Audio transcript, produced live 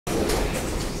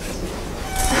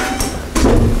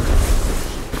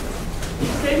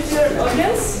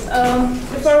audience.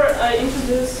 Before I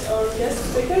introduce our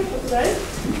guest speaker for today,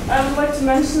 I would like to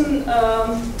mention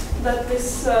that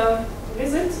this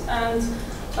visit and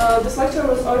this lecture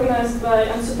was organized by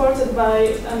and supported by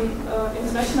an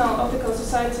international optical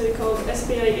society called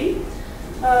SPIE,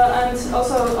 and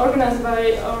also organized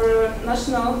by our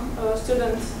national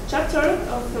student chapter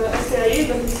of SPIE,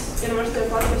 that is University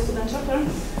of Latvia student chapter.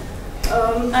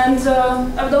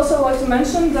 I would also like to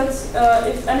mention that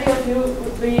if any of you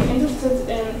would be interested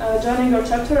in joining our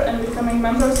chapter and becoming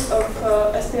members of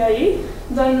SPIE,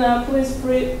 then please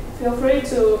feel free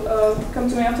to come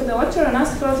to me after the lecture and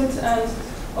ask about it. And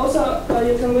also,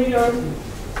 you can leave your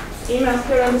email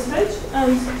here on this page,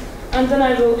 and then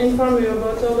I will inform you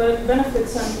about all the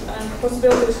benefits and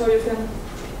possibilities where you can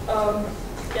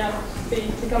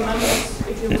become members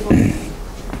if you would like.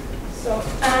 So,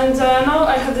 and now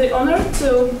I have the honor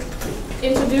to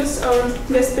introduce our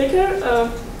guest speaker,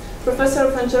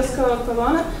 Professor Francesco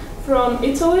Pavone from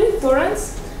Italy,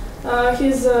 Florence.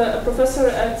 He's a professor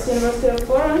at the University of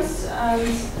Florence and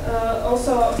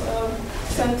also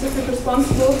scientific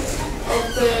responsible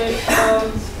of the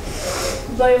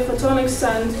Biophotonics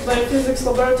and Biophysics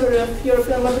Laboratory of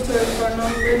European Laboratory for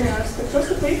Nonlinear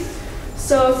Spectroscopy.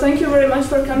 So thank you very much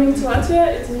for coming to Latvia.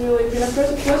 It has really been a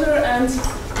pleasure, and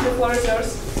the floor is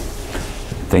yours.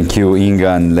 Thank you, Inga,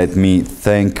 and let me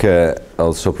thank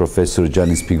also Professor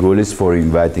Giannis Pigulis for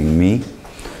inviting me,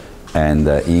 and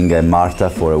Inga and Marta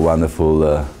for a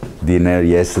wonderful dinner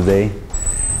yesterday.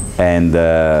 And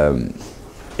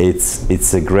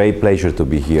it's a great pleasure to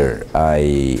be here.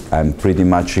 I'm pretty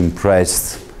much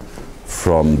impressed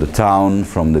from the town,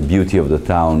 from the beauty of the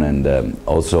town, and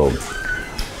also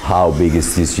how big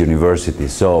is this university.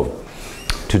 So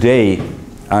today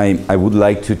I would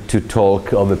like to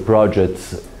talk of a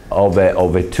project, of a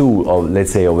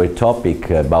topic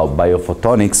about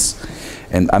biophotonics.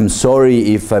 And I'm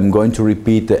sorry if I'm going to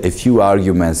repeat a few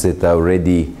arguments that I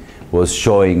already was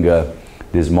showing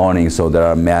this morning. So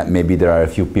maybe there are a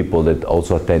few people that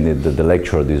also attended the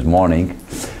lecture this morning,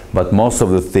 but most of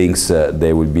the things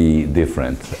they will be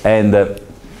different. And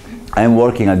I'm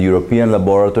working at the European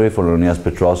Laboratory for Nonlinear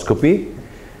Spectroscopy.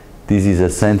 This is a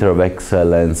center of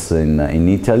excellence in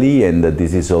Italy, and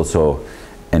this is also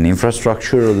an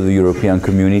infrastructure of the European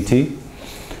community.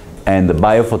 And the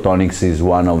biophotonics is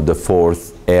one of the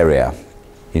fourth area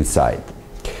inside.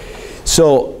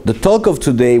 So the talk of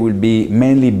today will be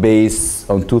mainly based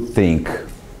on two things: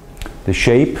 the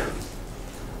shape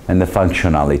and the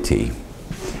functionality.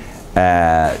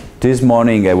 This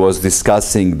morning I was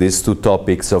discussing these two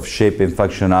topics of shape and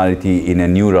functionality in a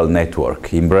neural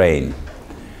network in brain.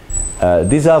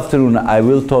 This afternoon I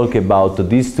will talk about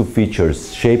these two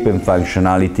features, shape and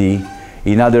functionality,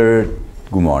 in other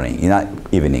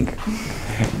evening,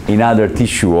 in other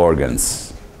tissue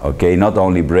organs. Okay, not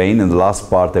only brain. In the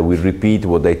last part I will repeat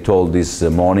what I told this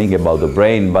morning about the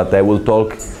brain, but I will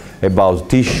talk about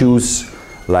tissues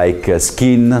like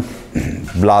skin,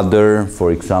 bladder,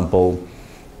 for example,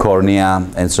 cornea,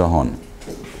 and so on.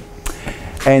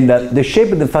 And the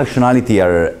shape and the functionality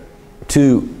are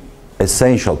two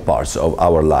essential parts of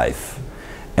our life.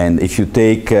 And if you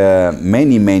take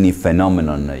many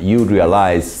phenomena, you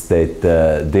realize that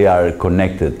they are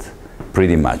connected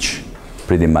pretty much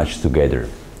together.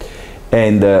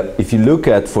 And if you look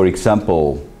at, for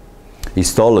example,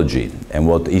 histology and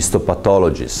what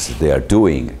histopathologists they are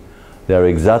doing, they are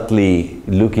exactly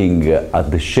looking at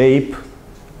the shape,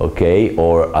 okay,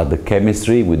 or at the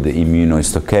chemistry with the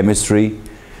immunohistochemistry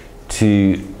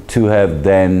to have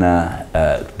then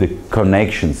the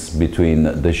connections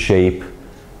between the shape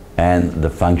and the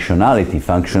functionality.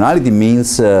 Functionality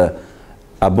means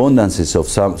abundances of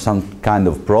some kind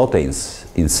of proteins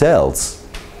in cells.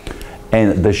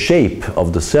 And the shape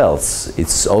of the cells,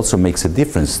 it also makes a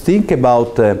difference. Think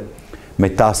about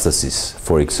metastasis,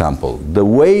 for example. The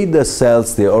way the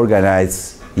cells they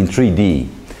organize in 3D,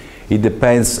 it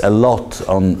depends a lot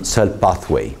on cell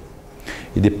pathway.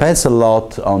 It depends a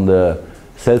lot on the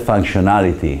cell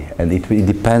functionality, and it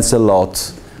depends a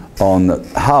lot on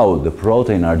how the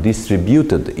proteins are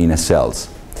distributed in a cells.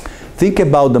 Think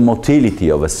about the motility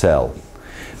of a cell.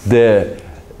 The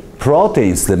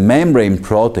proteins, the membrane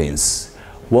proteins,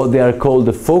 what they are called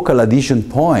the focal adhesion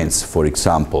points, for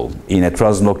example, in a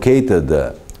translocated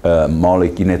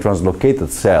molecule, in a translocated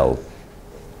cell,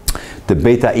 the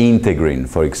beta integrin,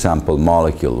 for example,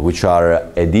 molecule, which are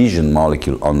adhesion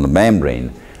molecule on the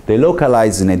membrane, they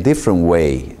localize in a different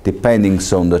way depending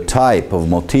on the type of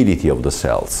motility of the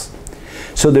cells.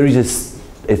 So there is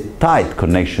a tight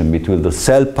connection between the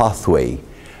cell pathway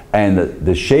and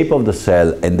the shape of the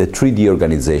cell and the 3D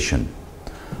organization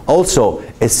Also,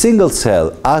 a single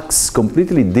cell acts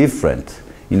completely different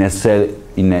in a cell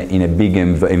in a big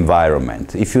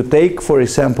environment. If you take, for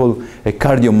example, a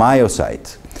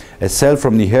cardiomyocyte, a cell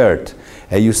from the heart,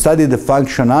 and you study the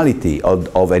functionality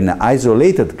of an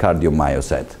isolated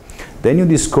cardiomyocyte, then you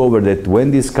discover that when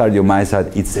this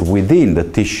cardiomyocyte is within the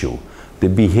tissue, the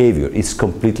behavior is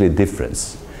completely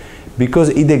different. Because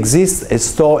it exists a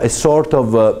sort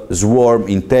of swarm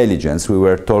intelligence, we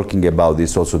were talking about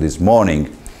this also this morning,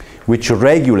 which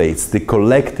regulates the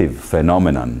collective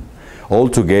phenomenon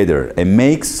altogether and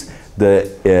makes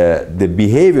the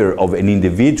behavior of an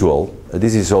individual,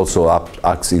 this is also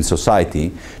acts in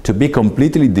society, to be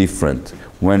completely different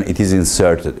when it is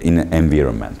inserted in an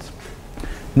environment.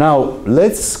 Now,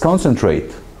 let's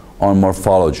concentrate on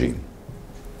morphology.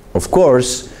 Of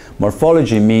course,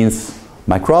 morphology means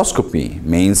microscopy,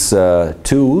 means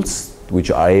tools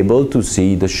which are able to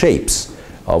see the shapes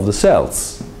of the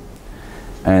cells.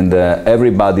 And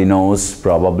everybody knows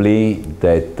probably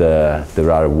that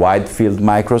there are wide field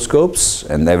microscopes,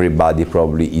 and everybody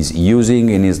probably is using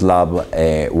in his lab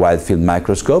a wide field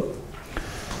microscope.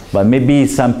 But maybe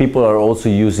some people are also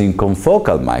using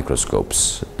confocal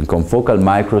microscopes. And confocal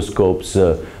microscopes,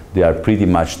 they are pretty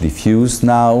much diffused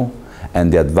now,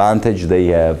 and the advantage they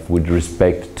have with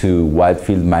respect to wide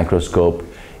field microscope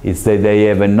is that they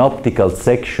have an optical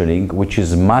sectioning which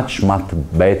is much, much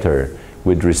better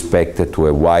with respect to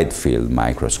a wide field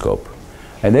microscope.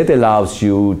 And that allows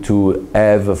you to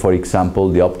have, for example,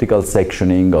 the optical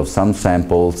sectioning of some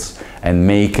samples and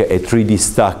make a 3D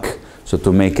stack, so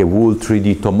to make a full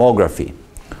 3D tomography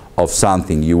of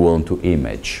something you want to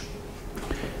image.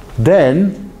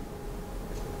 Then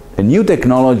a new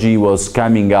technology was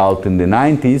coming out in the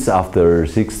 90s after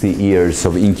 60 years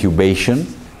of incubation,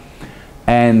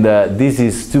 and this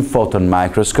is two-photon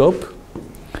microscope.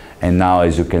 And now,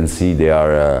 as you can see, they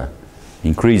are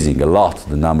increasing a lot,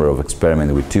 the number of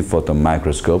experiments with two-photon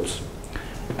microscopes.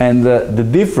 And the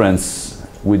difference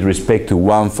with respect to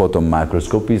one-photon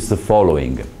microscope is the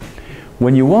following.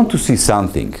 When you want to see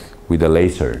something with a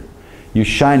laser, you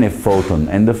shine a photon,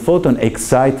 and the photon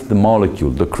excites the molecule,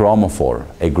 the chromophore,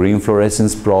 a green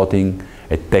fluorescence protein,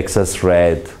 a Texas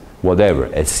red, whatever,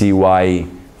 a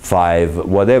CY5,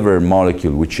 whatever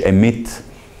molecule which emit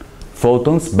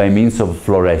photons by means of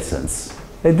fluorescence.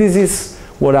 And this is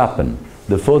what happened.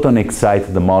 The photon excites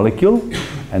the molecule,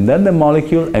 and then the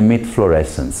molecule emits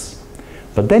fluorescence.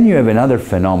 But then you have another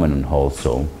phenomenon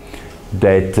also,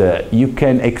 that you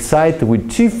can excite with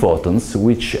two photons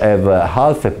which have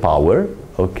half a power,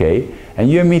 okay, and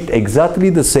you emit exactly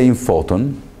the same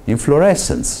photon in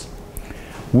fluorescence.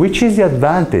 Which is the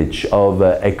advantage of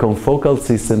a confocal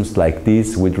systems like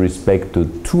this with respect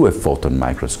to a photon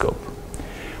microscope?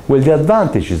 Well, the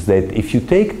advantage is that if you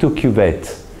take two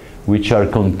cuvettes which are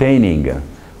containing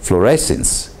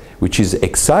fluorescence, which is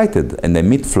excited and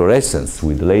emit fluorescence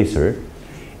with laser,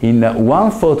 in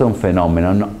one photon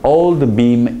phenomenon, all the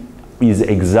beam is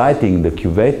exciting the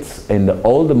cuvettes and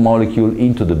all the molecule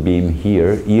into the beam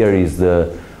here. Here is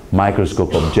the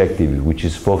microscope objective, which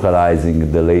is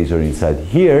focalizing the laser inside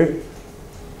here,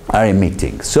 are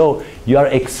emitting. So you are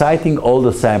exciting all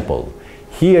the sample.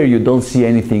 Here you don't see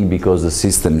anything because the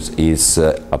system is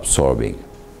absorbing.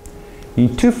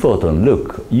 In two photon,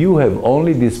 look, you have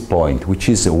only this point, which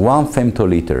is 1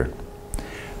 femtoliter.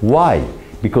 Why?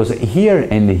 Because here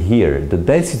and here, the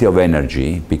density of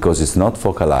energy, because it's not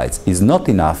focalized, is not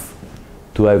enough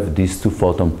to have this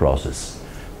two-photon process.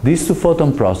 This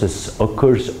two-photon process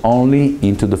occurs only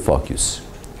into the focus.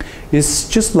 It's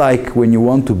just like when you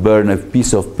want to burn a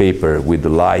piece of paper with the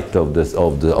light of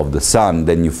the sun,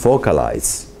 then you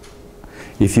focalize.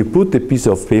 If you put the piece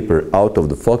of paper out of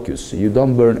the focus, you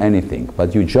don't burn anything,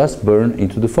 but you just burn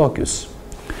into the focus.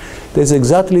 There's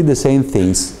exactly the same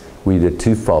things with the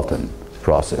two-photon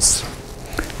process.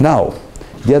 Now,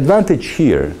 the advantage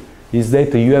here is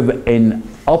that you have an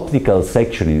optical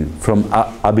sectioning from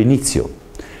ab initio.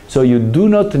 So you do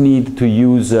not need to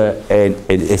use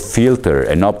a filter,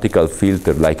 an optical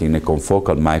filter like in a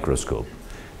confocal microscope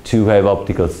to have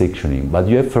optical sectioning, but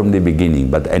you have from the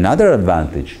beginning. But another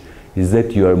advantage is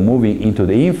that you are moving into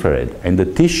the infrared and the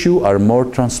tissue are more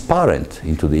transparent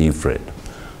into the infrared.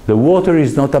 The water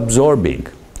is not absorbing,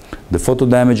 the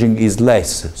photodamaging is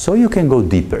less, so you can go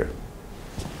deeper.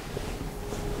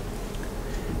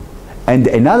 And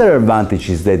another advantage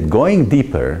is that going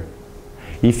deeper,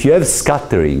 if you have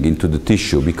scattering into the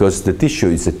tissue, because the tissue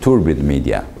is a turbid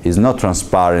media, it's not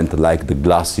transparent like the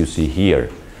glass you see here.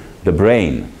 The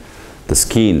brain, the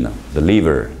skin, the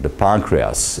liver, the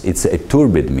pancreas, it's a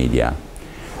turbid media.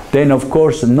 Then of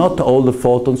course not all the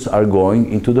photons are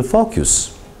going into the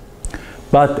focus.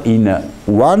 But in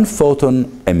one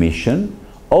photon emission,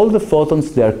 all the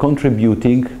photons, they are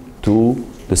contributing to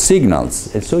the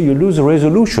signals. And so you lose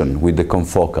resolution with the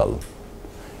confocal.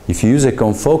 If you use a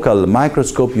confocal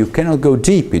microscope, you cannot go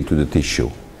deep into the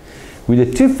tissue. With a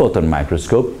two-photon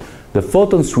microscope, the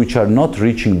photons which are not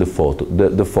reaching the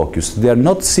focus, they are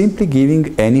not simply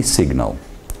giving any signal.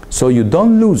 So you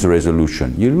don't lose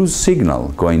resolution, you lose signal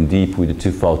going deep with the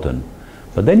two-photon.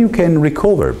 But then you can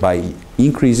recover by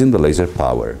increasing the laser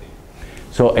power.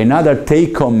 So another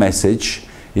take-home message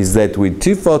is that with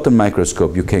two-photon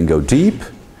microscope you can go deep,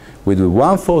 with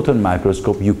one-photon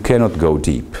microscope you cannot go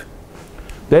deep.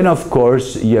 Then of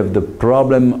course you have the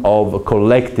problem of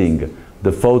collecting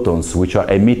the photons which are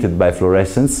emitted by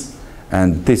fluorescence,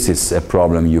 and this is a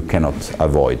problem you cannot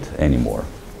avoid anymore.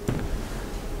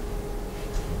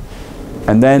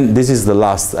 And then this is the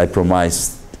last, I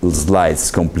promised,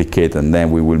 slides complicated, and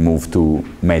then we will move to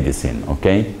medicine,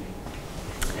 okay?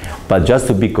 But just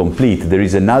to be complete, there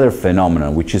is another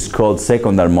phenomenon which is called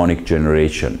second harmonic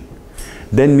generation.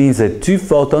 That means that two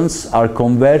photons are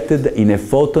converted in a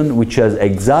photon which has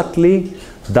exactly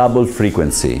double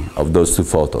frequency of those two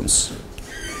photons.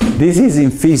 This is in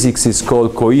physics is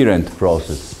called coherent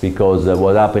process, because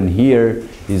what happened here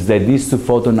is that these two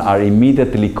photons are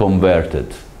immediately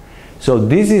converted. So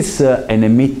this is an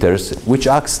emitter which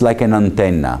acts like an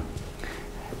antenna.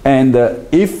 And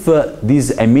if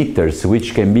these emitters,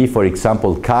 which can be, for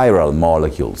example, chiral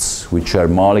molecules, which are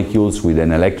molecules with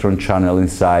an electron channel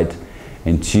inside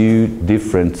and two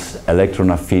different electron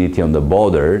affinity on the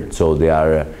border, so they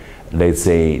are, let's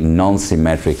say,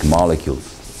 non-symmetric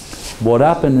molecules. What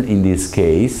happened in this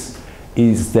case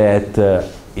is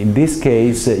that in this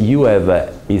case you have,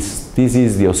 this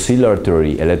is the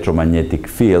oscillatory electromagnetic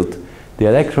field. The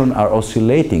electrons are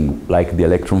oscillating like the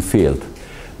electron field.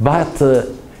 But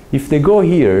if they go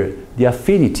here, the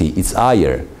affinity is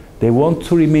higher. They want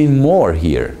to remain more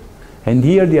here. And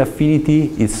here the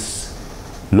affinity is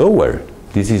lower.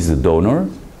 This is the donor,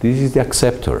 this is the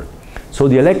acceptor. So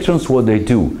the electrons, what they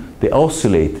do, they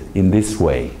oscillate in this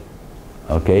way,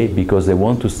 okay? Because they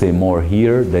want to stay more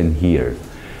here than here.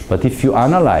 But if you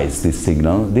analyze this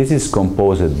signal, this is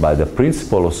composed by the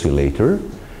principal oscillator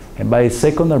and by a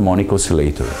second harmonic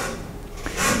oscillator.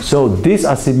 So these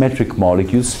asymmetric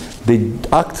molecules, they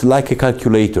act like a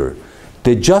calculator.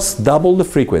 They just double the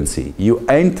frequency. You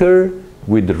enter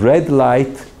with red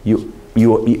light, you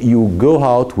go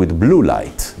out with blue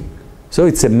light. So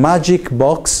it's a magic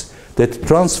box that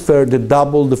transfers the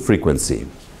double the frequency.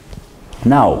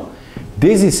 Now,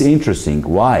 this is interesting.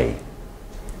 Why?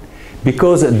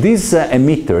 Because these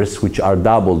emitters, which are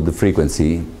double the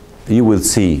frequency, you will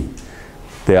see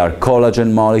they are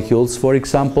collagen molecules, for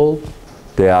example.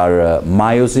 They are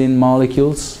myosin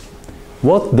molecules.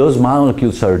 What those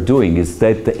molecules are doing is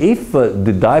that if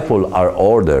the dipole are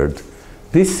ordered,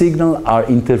 these signals are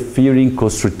interfering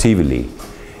constructively.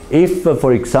 If,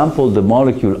 for example, the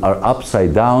molecules are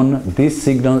upside down, this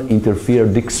signal interfere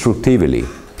destructively.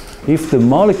 If the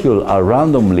molecules are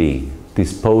randomly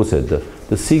disposed,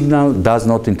 the signal does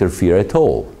not interfere at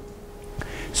all.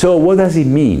 So what does it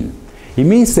mean? It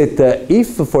means that if,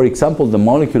 for example, the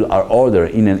molecules are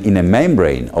ordered in a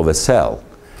membrane of a cell,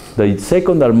 the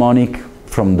second harmonic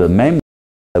from the membrane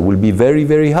will be very,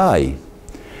 very high.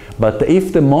 But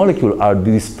if the molecules are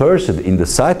dispersed in the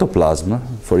cytoplasm,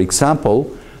 for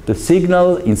example, the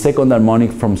signal in second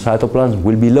harmonic from cytoplasm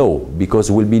will be low because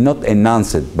it will be not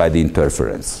enhanced by the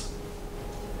interference.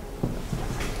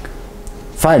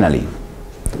 Finally,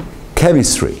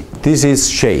 chemistry. This is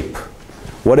shape.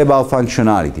 What about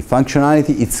functionality?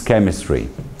 Functionality is chemistry.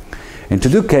 And to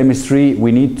do chemistry,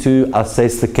 we need to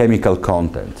assess the chemical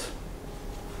content.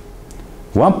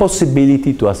 One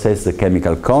possibility to assess the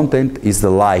chemical content is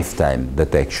the lifetime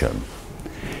detection.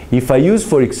 If I use,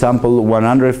 for example,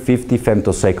 150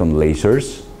 femtosecond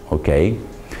lasers, okay,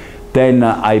 then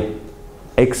I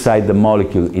excite the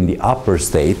molecule in the upper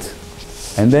state,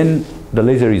 and then the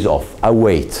laser is off. I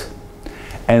wait.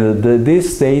 And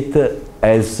this state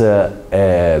is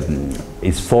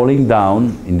falling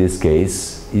down, in this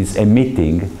case, is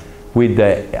emitting with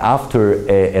after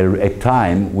a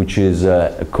time which is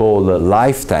called a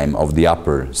lifetime of the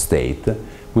upper state,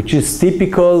 which is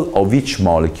typical of each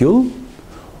molecule,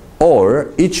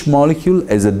 or each molecule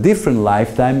has a different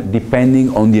lifetime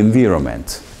depending on the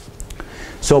environment.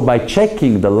 So by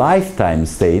checking the lifetime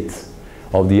state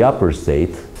of the upper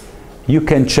state, you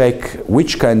can check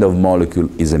which kind of molecule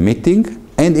is emitting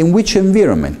and in which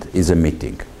environment is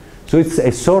emitting. So it's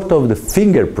a sort of the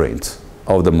fingerprint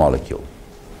of the molecule.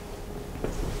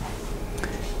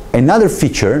 Another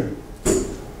feature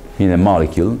in a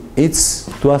molecule, it's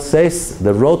to assess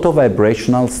the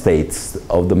rotovibrational states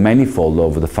of the manifold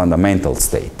of the fundamental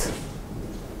state.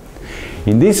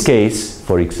 In this case,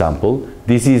 for example,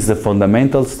 this is the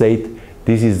fundamental state,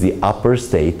 this is the upper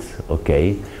state,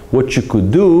 okay? What you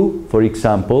could do, for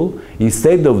example,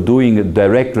 instead of doing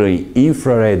directly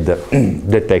infrared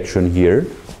detection here,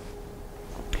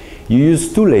 you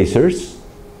use two lasers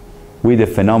with a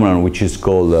phenomenon which is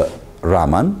called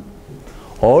Raman,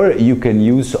 or you can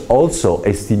use also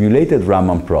a stimulated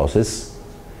Raman process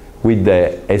with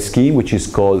a scheme which is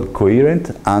called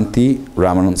coherent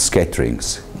anti-Raman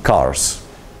scatterings, CARS.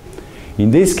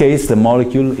 In this case, the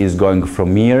molecule is going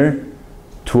from here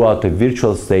throughout a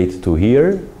virtual state to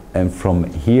here, and from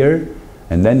here,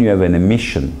 and then you have an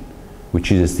emission,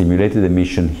 which is a stimulated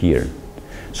emission here.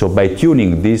 So by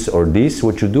tuning this or this,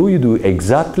 what you do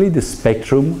exactly the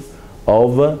spectrum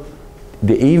of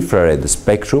the infrared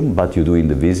spectrum, but you do in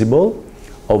the visible,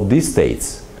 of these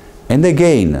states. And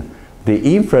again,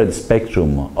 the infrared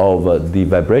spectrum of the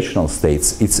vibrational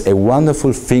states, it's a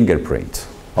wonderful fingerprint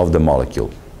of the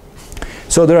molecule.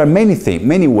 So there are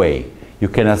many ways you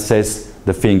can assess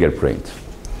the fingerprint.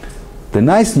 The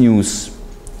nice news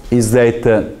is that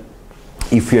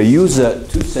if you use a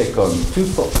 2-photon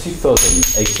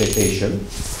excitation,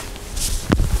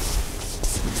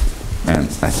 and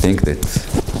I think that,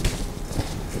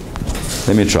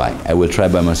 let me try. I will try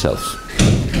by myself.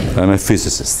 I'm a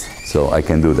physicist, so I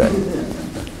can do that.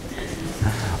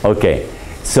 Okay,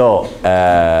 so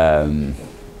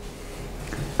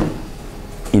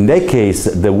in that case,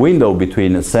 the window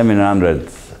between 700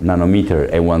 nanometer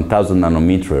and 1000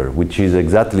 nanometer, which is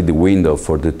exactly the window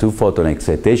for the 2-photon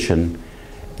excitation,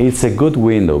 it's a good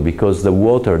window because the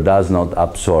water does not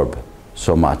absorb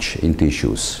so much in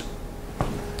tissues.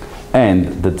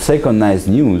 And the second nice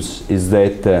news is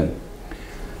that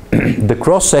the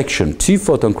cross-section,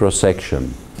 2-photon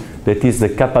cross-section, that is the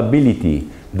capability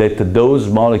that those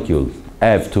molecules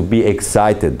have to be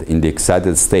excited in the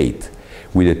excited state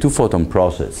with a 2-photon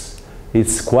process,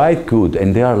 it's quite good,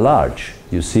 and they are large.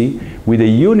 You see, with a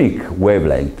unique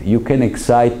wavelength, you can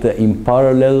excite in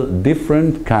parallel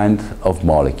different kinds of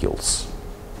molecules.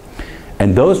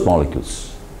 And those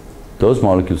molecules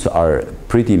are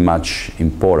pretty much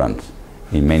important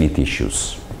in many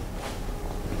tissues.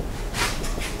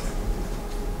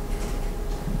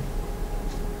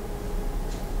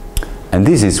 And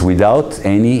this is without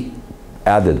any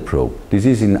added probe. This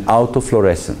is in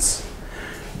autofluorescence.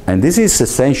 And this is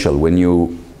essential when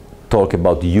you talk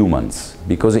about humans,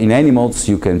 because in animals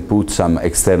you can put some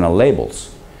external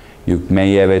labels. You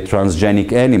may have a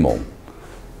transgenic animal,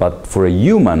 but for a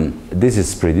human this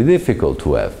is pretty difficult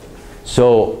to have.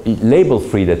 So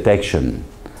label-free detection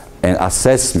and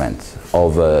assessment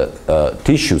of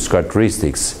tissues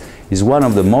characteristics is one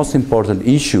of the most important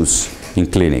issues in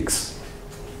clinics.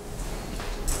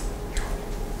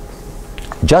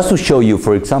 Just to show you,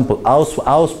 for example,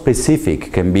 how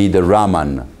specific can be the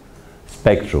Raman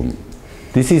spectrum.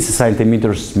 This is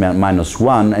centimeters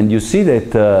 -1, and you see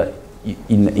that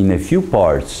in a few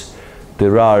parts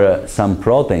there are some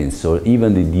proteins, or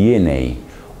even the DNA,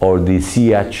 or the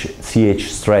CH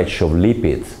stretch of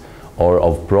lipids, or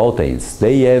of proteins.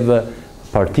 They have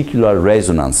particular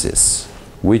resonances,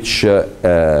 which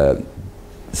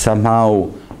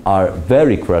somehow are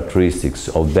very characteristics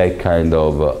of that kind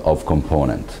of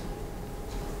component.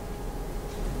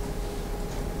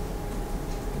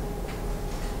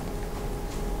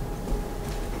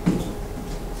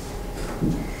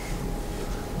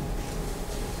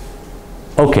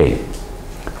 Okay,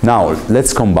 now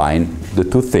let's combine the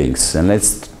two things, and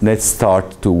let's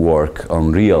start to work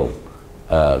on real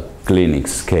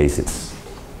clinics cases.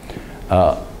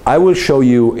 I will show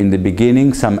you in the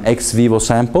beginning some ex vivo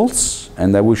samples,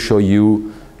 and I will show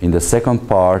you in the second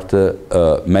part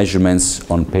measurements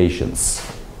on patients.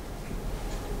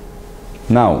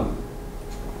 Now,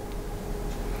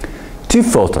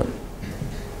 2-photon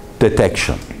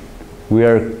detection. We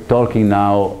are talking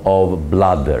now of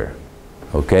bladder,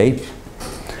 okay?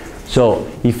 So,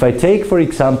 if I take, for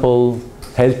example,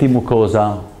 healthy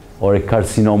mucosa or a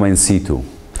carcinoma in situ,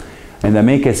 and I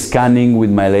make a scanning with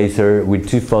my laser, with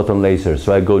 2-photon laser,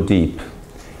 so I go deep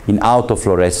in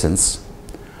autofluorescence,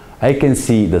 I can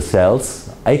see the cells,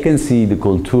 I can see the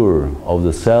contour of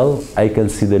the cell, I can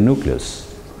see the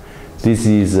nucleus. This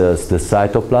is the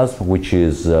cytoplasm, which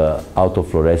is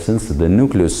autofluorescence. The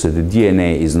nucleus, the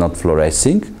DNA is not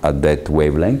fluorescing at that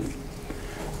wavelength.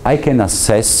 I can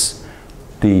assess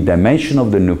the dimension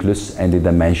of the nucleus and the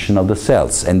dimension of the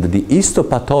cells. And the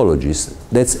histopathologists,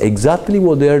 that's exactly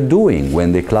what they are doing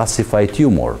when they classify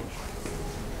tumor.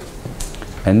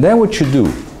 And then what you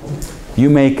do, you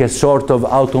make a sort of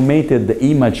automated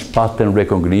image pattern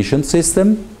recognition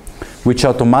system, which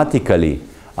automatically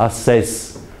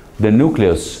assess the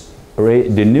nucleus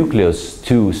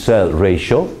to cell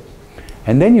ratio.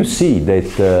 And then you see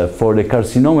that for the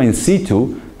carcinoma in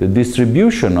situ, the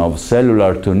distribution of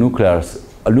cellular to nuclear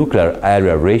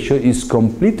area ratio is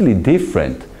completely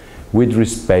different with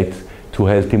respect to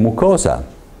healthy mucosa.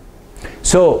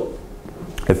 So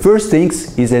the first thing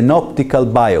is an optical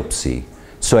biopsy.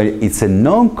 So it's a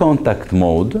non-contact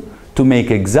mode to make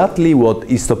exactly what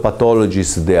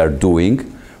histopathologists they are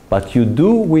doing, but you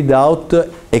do without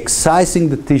excising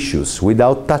the tissues,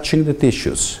 without touching the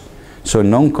tissues. So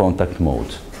non-contact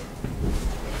mode.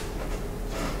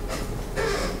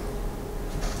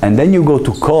 And then you go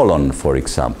to colon, for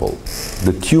example,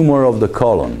 the tumor of the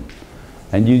colon.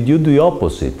 And you do the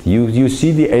opposite. You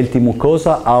see the healthy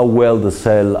mucosa, how well the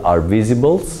cells are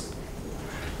visible.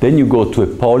 Then you go to a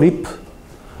polyp,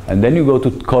 and then you go to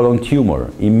colon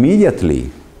tumor. Immediately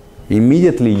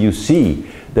you see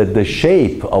that the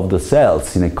shape of the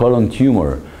cells in a colon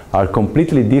tumor are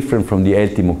completely different from the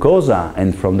healthy mucosa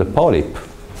and from the polyp.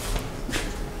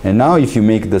 And now if you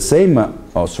make the same,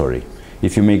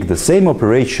 if you make the same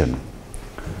operation,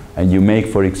 and you make,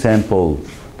 for example,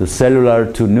 the cellular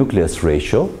to nucleus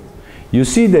ratio, you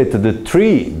see that the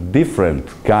three different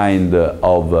kind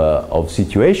of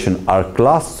situation are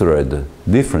clustered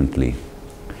differently.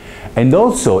 And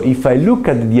also, if I look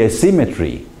at the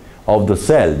asymmetry of the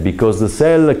cell, because the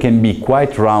cell can be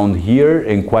quite round here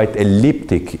and quite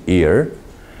elliptic here,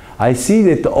 I see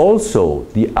that also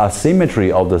the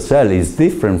asymmetry of the cell is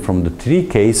different from the three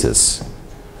cases.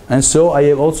 And so I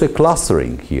have also a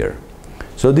clustering here.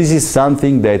 So this is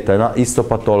something that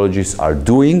histopathologists are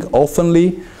doing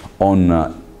oftenly on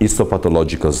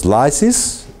histopathological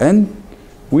slices, and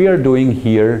we are doing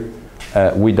here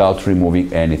without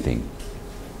removing anything.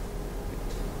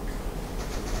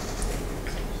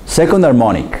 Second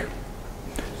harmonic.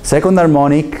 Second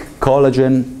harmonic,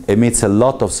 collagen emits a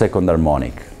lot of second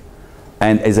harmonic.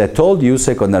 And as I told you,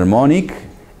 second harmonic,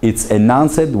 it's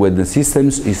enhanced when the system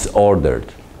is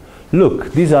ordered.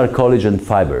 Look, these are collagen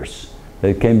fibers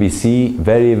that can be seen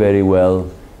very, very well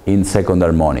in second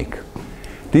harmonic.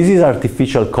 This is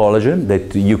artificial collagen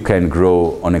that you can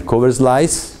grow on a cover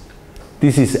slice.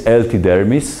 This is healthy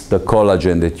dermis, the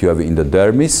collagen that you have in the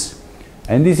dermis.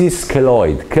 And this is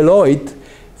keloid. Keloid,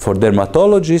 for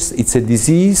dermatologists, it's a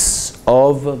disease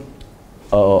of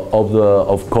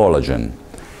collagen.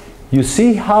 You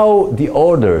see how the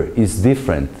order is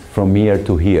different from here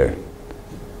to here.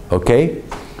 Okay?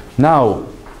 Now,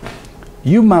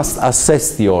 you must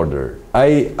assess the order.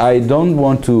 I don't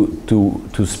want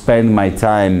to spend my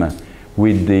time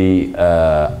with the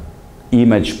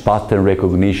image pattern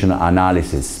recognition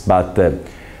analysis, but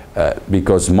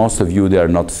because most of you, they are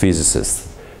not physicists.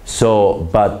 So,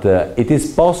 but it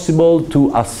is possible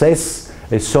to assess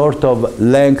a sort of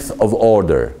length of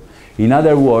order. In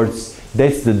other words,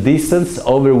 that's the distance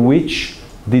over which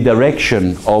the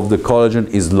direction of the collagen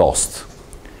is lost.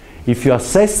 If you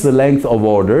assess the length of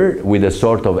order with a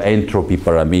sort of entropy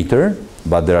parameter,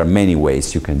 but there are many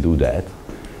ways you can do that,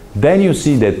 then you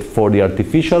see that for the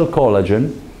artificial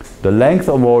collagen, the length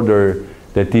of order,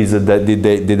 that is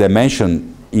the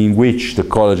dimension in which the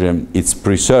collagen is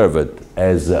preserved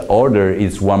as order,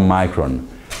 is 1 micron.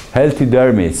 Healthy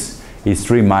dermis is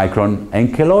 3 micron,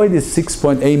 and keloid is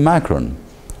 6.8 micron.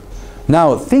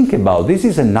 Now think about, this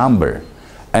is a number,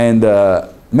 and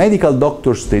medical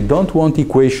doctors, they don't want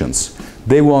equations.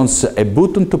 They want a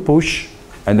button to push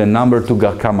and a number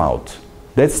to come out.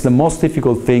 That's the most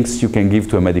difficult things you can give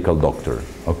to a medical doctor,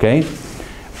 okay?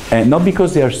 And not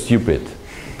because they are stupid,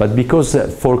 but because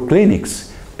for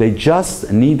clinics, they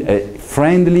just need a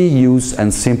friendly use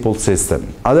and simple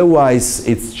system. Otherwise,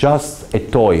 it's just a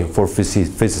toy for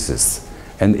physicists,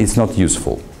 and it's not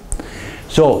useful.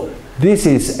 So this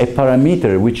is a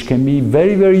parameter which can be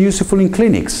very, very useful in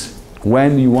clinics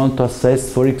when you want to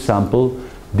assess, for example,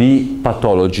 the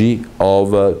pathology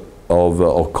of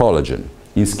collagen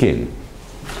in skin.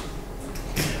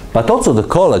 But also the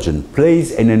collagen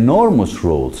plays an enormous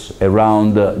role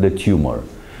around the tumor.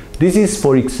 This is,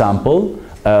 for example,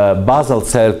 basal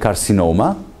cell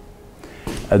carcinoma.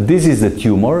 This is the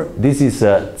tumor. This is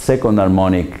a second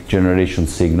harmonic generation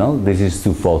signal. This is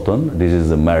 2 photon. This is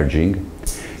the merging.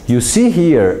 You see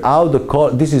here how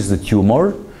this is the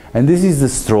tumor, and this is the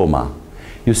stroma.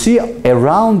 You see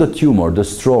around the tumor, the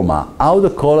stroma, how the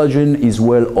collagen is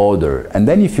well ordered. And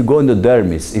then if you go in the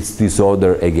dermis, it's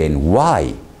disordered again.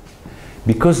 Why?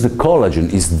 Because the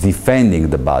collagen is defending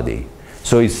the body.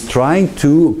 So it's trying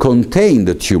to contain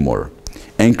the tumor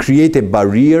and create a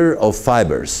barrier of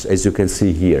fibers, as you can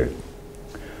see here.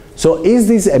 So is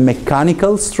this a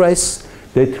mechanical stress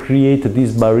that creates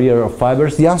this barrier of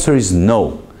fibers? The answer is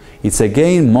no. It's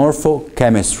again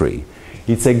morphochemistry.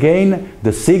 It's again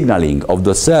the signaling of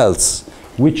the cells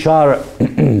which are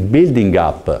building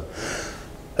up the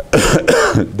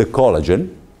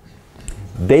collagen.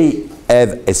 They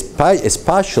have a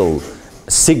spatial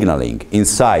signaling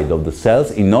inside of the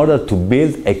cells in order to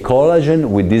build a collagen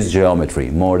with this geometry,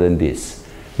 more than this.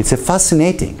 It's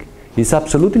fascinating. It's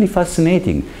absolutely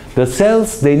fascinating. The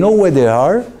cells, they know where they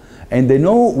are, and they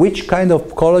know which kind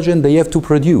of collagen they have to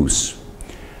produce.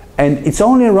 And it's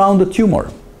only around the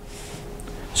tumor.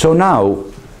 So now,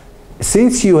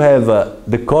 since you have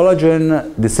the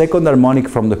collagen, the second harmonic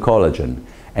from the collagen,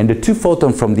 and the 2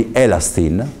 photon from the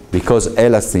elastin, because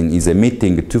elastin is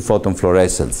emitting 2 photon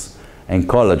fluorescence, and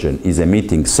collagen is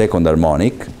emitting second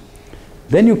harmonic,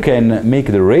 then you can make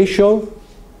the ratio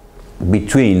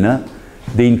between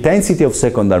the intensity of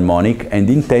second harmonic and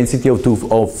the intensity of 2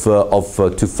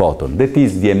 photon. That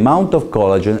is the amount of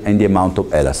collagen and the amount of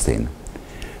elastin.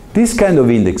 This kind of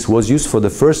index was used for the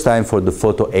first time for the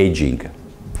photoaging.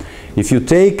 If you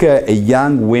take a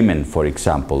young woman, for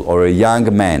example, or a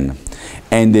young man,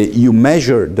 and you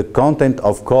measure the content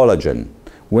of collagen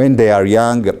when they are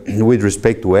young with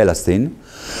respect to elastin,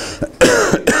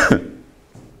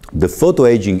 the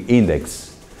photoaging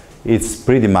index is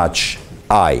pretty much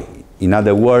high. In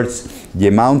other words, the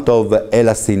amount of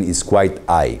elastin is quite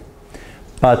high.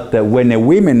 But when a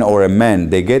woman or a man,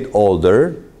 they get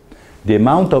older, the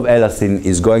amount of elastin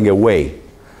is going away.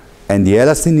 And the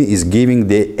elastin is giving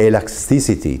the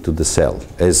elasticity to the cell,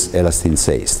 as elastin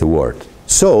says, the word.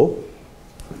 So,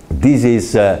 this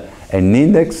is an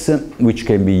index which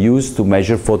can be used to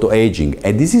measure photoaging.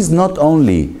 And this is not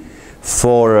only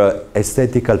for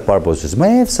aesthetical purposes. May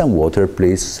I have some water,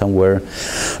 please, somewhere?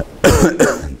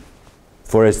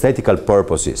 For aesthetical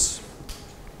purposes.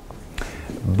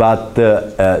 But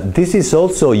this is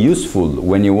also useful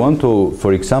when you want to,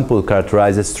 for example,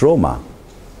 characterize a stroma.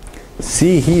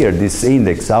 See here this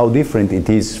index, how different it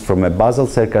is from a basal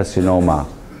cell carcinoma,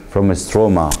 from a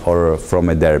stroma, or from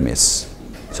a dermis.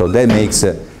 So that makes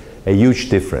a huge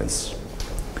difference.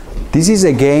 This is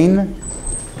again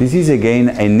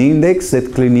an index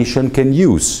that clinician can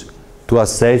use to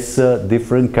assess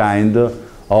different kind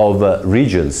of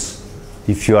regions.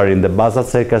 If you are in the basal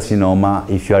cell carcinoma,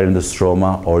 if you are in the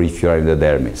stroma, or if you are in the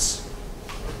dermis.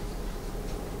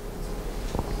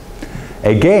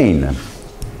 Again,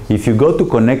 if you go to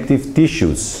connective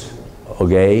tissues,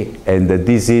 okay, and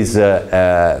this is,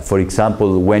 for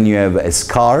example, when you have a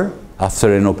scar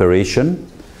after an operation,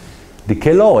 the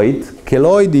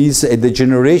keloid is a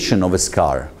degeneration of a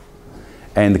scar.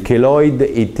 And keloid,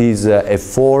 it is a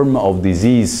form of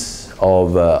disease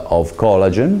of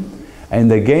collagen.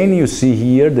 And again, you see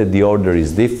here that the order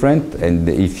is different. And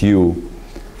if you,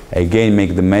 again,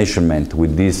 make the measurement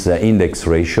with this index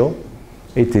ratio,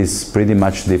 it is pretty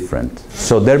much different.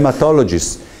 So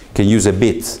dermatologists can use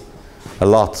a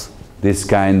lot, this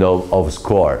kind of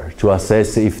score to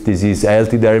assess if this is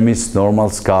healthy dermis, normal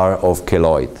scar, of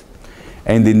keloid.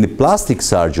 And in the plastic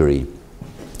surgery,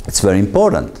 it's very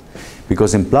important.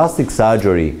 Because in plastic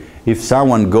surgery, if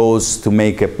someone goes to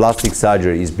make a plastic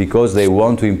surgery, it's because they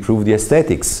want to improve the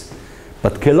aesthetics.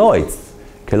 But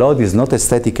keloid is not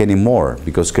aesthetic anymore,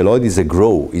 because keloid is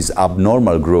is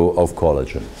abnormal growth of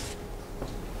collagen.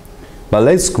 But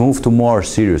let's move to more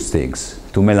serious things,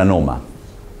 to melanoma.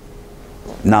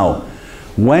 Now,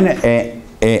 when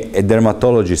a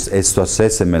dermatologist has to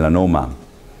assess a melanoma,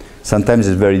 sometimes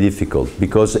it's very difficult,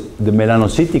 because the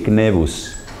melanocytic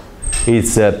nevus,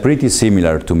 it's pretty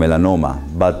similar to melanoma,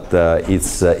 but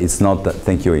it's not,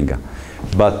 thank you, Inga,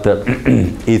 but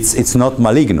it's not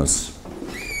malignous.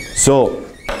 So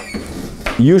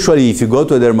usually if you go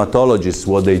to a dermatologist,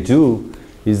 what they do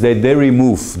is that they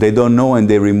remove, they don't know, and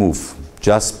they remove,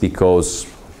 just because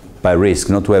by risk,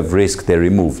 not to have risk, they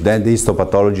remove. Then the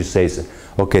histopathologist says,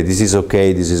 okay, this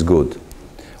is good,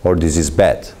 or this is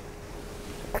bad.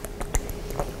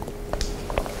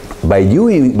 By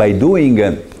doing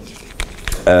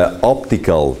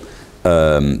optical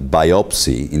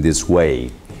biopsy in this way,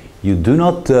 you do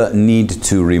not need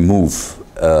to remove,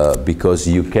 because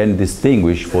you can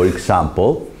distinguish, for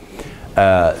example,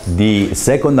 the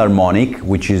second harmonic,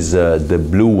 which is the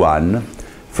blue one,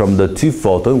 from the 2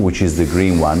 photon, which is the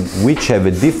green one, which have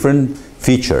a different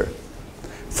feature.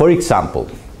 For example,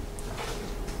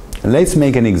 let's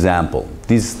make an example.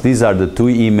 These are the 2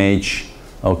 images,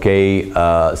 okay,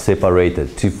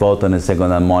 separated, 2 photon and second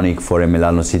harmonic for a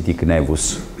melanocytic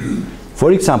nevus.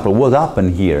 For example, what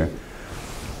happened here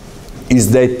is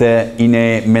that in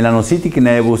a melanocytic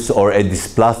nevus or a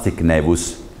dysplastic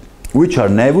nevus, which are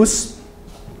nevus,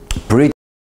 pretty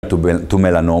to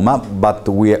melanoma, but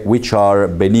which are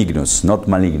benignus, not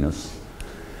malignus.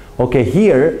 Okay,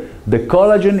 here the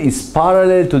collagen is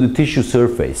parallel to the tissue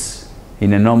surface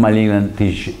in a non-malignant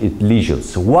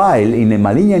lesions, while in a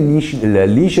malignant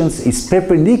lesions is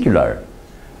perpendicular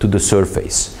to the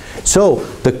surface. So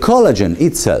the collagen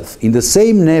itself in the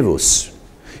same nevus,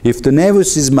 if the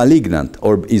nevus is malignant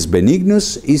or is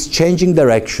benignus, is changing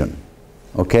direction.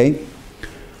 Okay?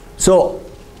 So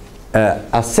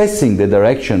assessing the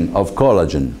direction of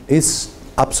collagen is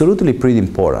absolutely pretty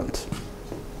important.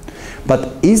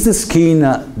 But is the skin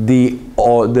the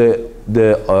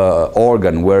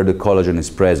organ where the collagen is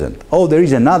present? Oh, there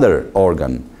is another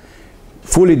organ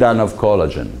fully done of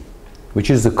collagen,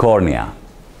 which is the cornea.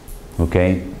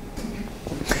 Okay?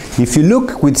 If you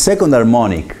look with second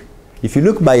harmonic, if you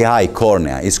look by eye,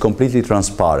 cornea is completely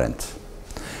transparent.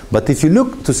 But if you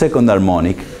look to second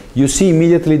harmonic, you see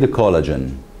immediately the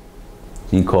collagen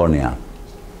in cornea.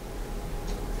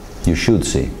 You should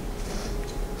see.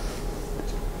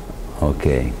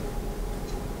 Okay.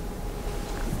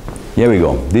 Here we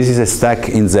go. This is a stack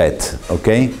in Z,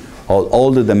 okay?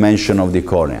 All the dimension of the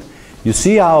cornea. You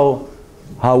see how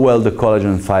well the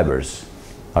collagen fibers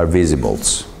are visible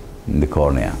in the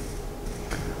cornea.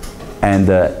 And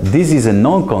this is a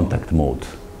non-contact mode.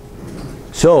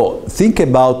 So think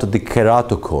about the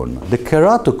keratocone. The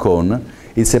keratocone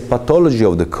is a pathology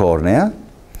of the cornea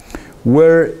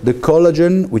where the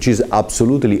collagen, which is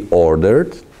absolutely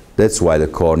ordered, that's why the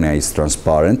cornea is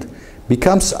transparent,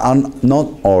 becomes not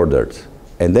ordered.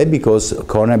 And then because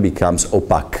cornea becomes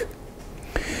opaque.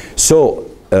 So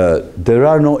there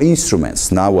are no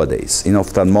instruments nowadays in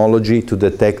ophthalmology to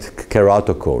detect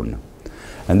keratocone.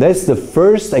 And that's the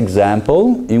first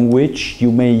example in which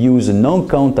you may use a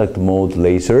non-contact mode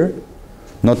laser,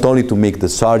 not only to make the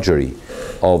surgery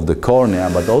of the cornea,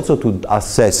 but also to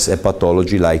assess a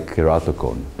pathology like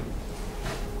keratocone.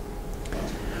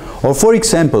 Or for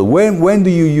example, when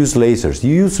do you use lasers?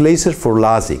 You use laser for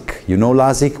LASIK. You know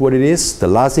LASIK, what it is? The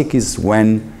LASIK is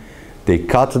when they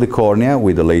cut the cornea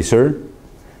with a laser,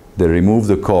 they remove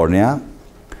the cornea,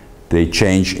 they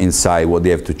change inside what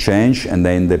they have to change, and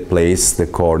then they place the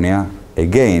cornea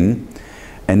again.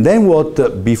 And then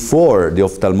what before the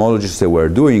ophthalmologists they were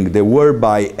doing, they were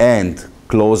by hand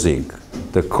closing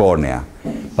the cornea.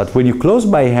 But when you close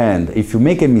by hand, if you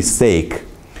make a mistake,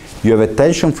 you have a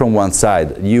tension from one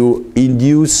side, you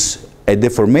induce a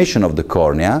deformation of the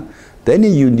cornea, then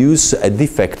you induce a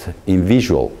defect in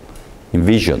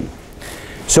vision.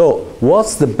 So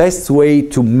what's the best way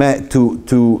to melt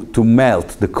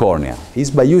the cornea?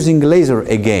 Is by using laser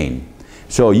again.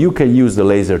 So you can use the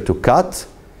laser to cut,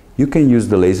 you can use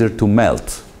the laser to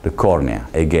melt the cornea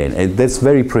again. And that's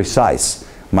very precise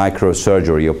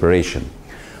microsurgery operation.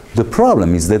 The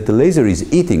problem is that the laser is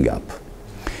heating up.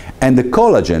 And the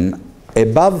collagen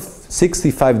above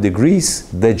 65 degrees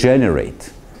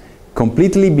degenerate,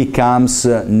 completely becomes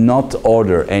not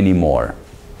order anymore.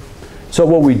 So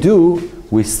what we do,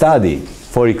 we study,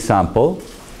 for example,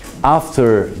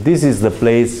 after this is the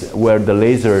place where the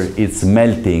laser is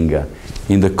melting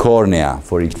in the cornea,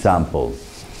 for example,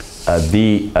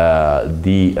 is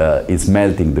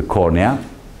melting the cornea,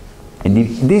 and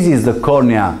this is the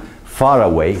cornea far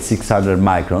away, 600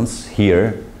 microns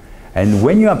here. And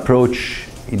when you approach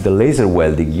the laser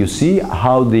welding, you see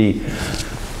how the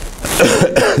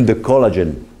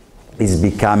collagen is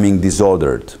becoming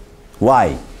disordered.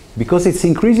 Why? Because it's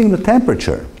increasing the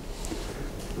temperature.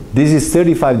 This is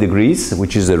 35 degrees,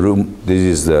 which is the room, this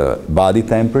is the body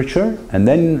temperature, and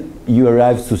then you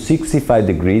arrive to 65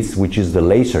 degrees, which is the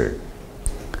laser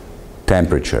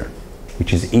temperature,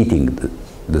 which is heating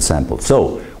the sample.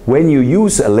 So when you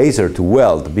use a laser to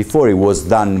weld, before it was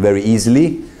done very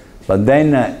easily, but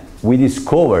then we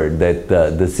discovered that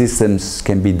the systems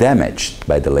can be damaged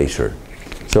by the laser.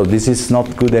 So this is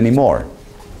not good anymore.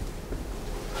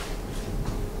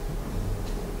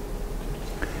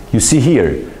 You see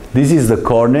here, this is the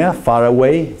cornea far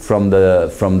away from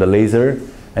the laser,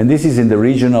 and this is in the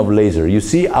region of laser. You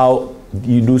see how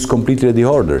you lose completely the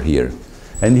order here.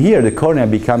 And here the cornea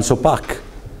becomes opaque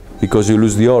because you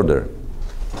lose the order.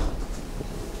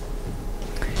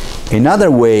 Another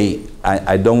way,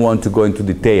 I don't want to go into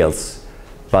details,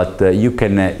 but you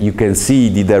can see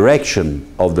the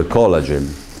direction of the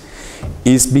collagen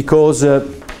is because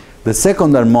the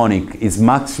second harmonic is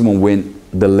maximum when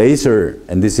the laser,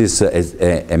 and this is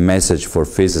a message for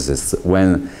physicists,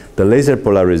 when the laser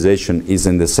polarization is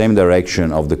in the same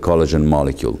direction of the collagen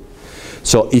molecule.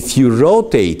 So if you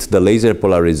rotate the laser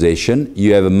polarization,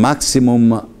 you have a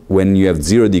maximum when you have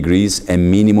 0 degrees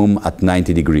and minimum at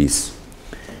 90 degrees.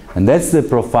 And that's the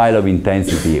profile of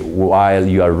intensity while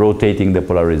you are rotating the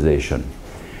polarization.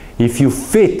 If you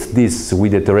fit this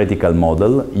with a theoretical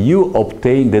model, you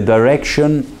obtain the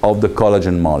direction of the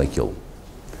collagen molecule.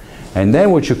 And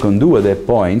then what you can do at that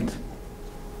point,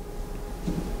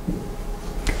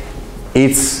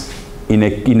 it's in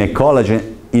a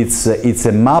collagen, it's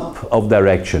a map of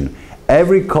direction.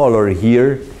 Every color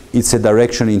here, it's a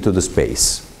direction into the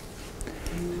space.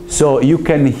 So you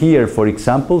can here, for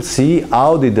example, see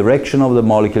how the direction of the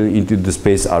molecule into the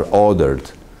space are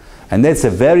ordered. And that's a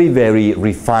very, very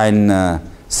refined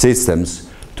systems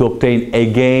to obtain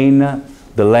again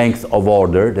the length of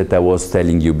order that I was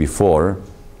telling you before,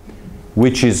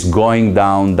 which is going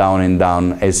down, down and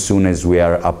down as soon as we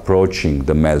are approaching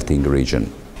the melting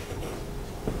region.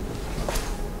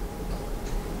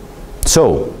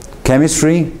 So,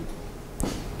 chemistry,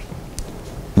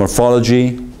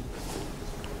 morphology,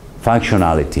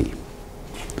 functionality.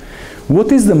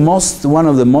 What is one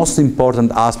of the most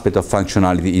important aspects of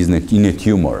functionality in a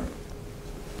tumor?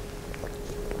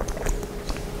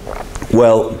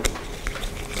 Well,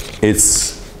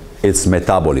 it's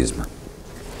metabolism.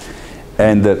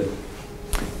 And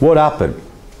what happened?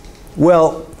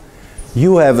 Well,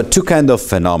 you have two kinds of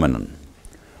phenomenon.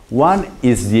 One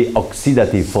is the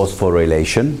oxidative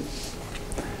phosphorylation,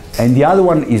 and the other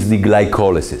one is the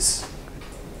glycolysis.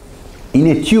 In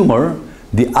a tumor,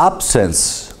 the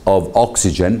absence of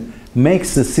oxygen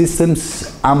makes the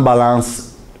systems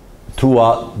unbalanced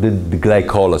throughout the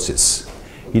glycolysis.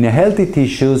 In a healthy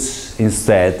tissues,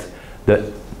 instead,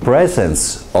 the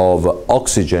presence of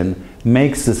oxygen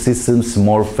makes the systems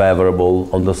more favorable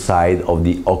on the side of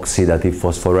the oxidative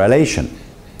phosphorylation.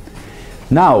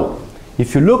 Now,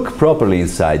 if you look properly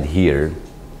inside here,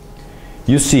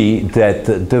 you see that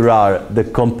there are the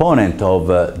component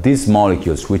of these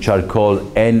molecules which are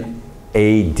called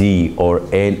NAD or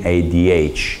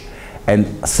NADH,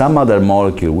 and some other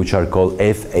molecule which are called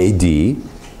FAD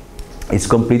is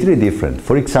completely different.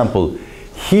 For example,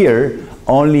 here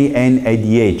only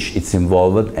NADH is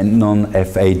involved and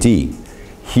non-FAD.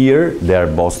 Here they are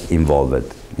both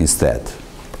involved instead.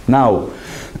 Now,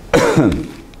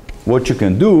 what you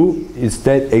can do is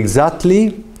that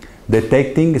exactly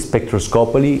detecting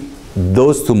spectroscopically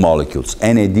those two molecules,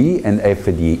 NAD and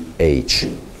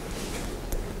FADH.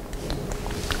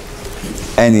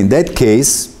 And in that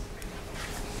case,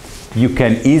 you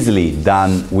can easily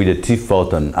done with a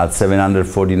T-photon at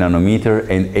 740 nanometer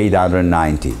and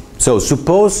 890. So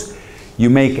suppose you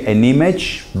make an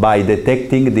image by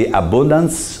detecting the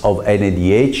abundance of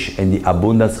NADH and the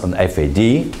abundance on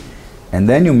FAD, and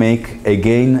then you make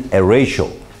again a ratio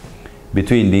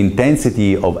between the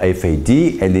intensity of FAD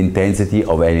and the intensity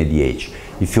of NADH.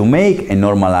 If you make a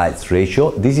normalized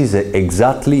ratio, this is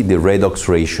exactly the redox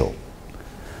ratio.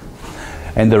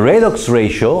 And the redox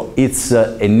ratio, it's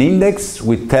an index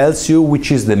which tells you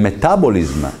which is the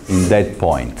metabolism in that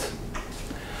point.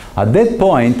 At that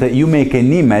point, you make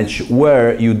an image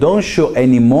where you don't show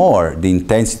anymore the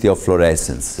intensity of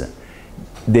fluorescence.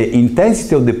 The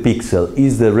intensity of the pixel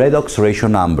is the redox ratio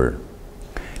number.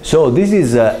 So this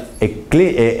is an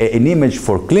image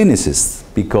for clinicists,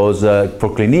 because for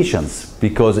clinicians,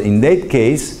 because in that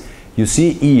case you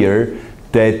see here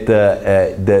that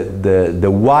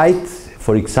the white,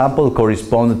 for example,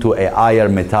 corresponds to a higher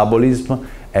metabolism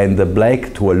and the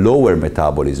black to a lower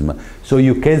metabolism. So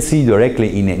you can see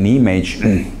directly in an image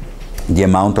the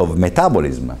amount of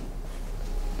metabolism.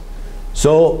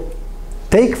 So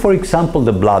take, for example,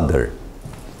 the bladder,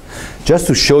 just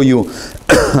to show you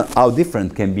how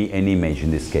different can be an image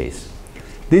in this case.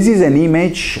 This is an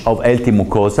image of healthy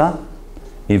mucosa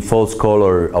in false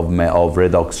color of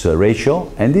redox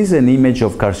ratio, and this is an image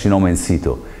of carcinoma in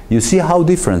situ. You see how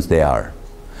different they are.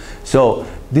 So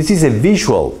this is a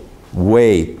visual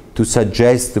way to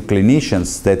suggest to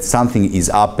clinicians that something is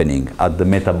happening at the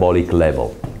metabolic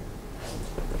level.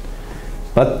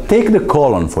 But take the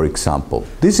colon, for example.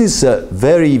 This is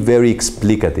very, very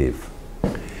explicative.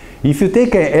 If you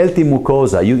take a healthy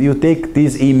mucosa, you take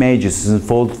these images in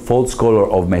false color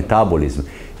of metabolism,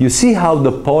 you see how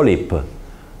the polyp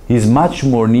is much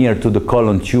more near to the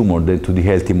colon tumor than to the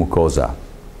healthy mucosa.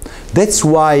 That's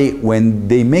why when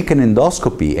they make an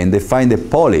endoscopy and they find a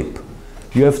polyp,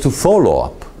 you have to follow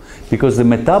up, because the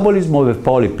metabolism of a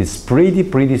polyp is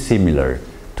pretty similar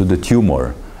to the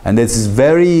tumor, and it's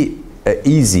very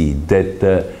easy that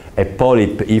a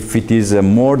polyp, if it is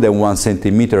more than 1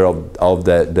 centimeter of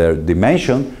the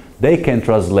dimension, they can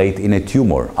translate in a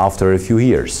tumor after a few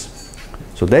years.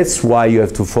 So that's why you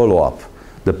have to follow up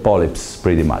the polyps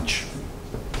pretty much.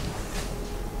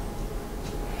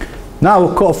 Now,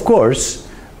 of course,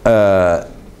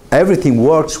 everything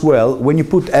works well when you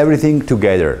put everything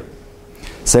together.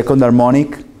 Second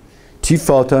harmonic,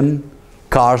 T-photon,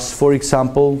 cars, for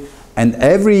example, and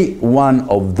every one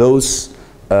of those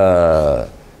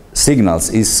signals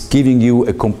is giving you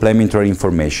a complementary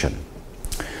information.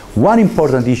 One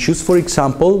important issue, for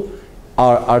example,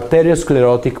 are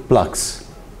arteriosclerotic plaques.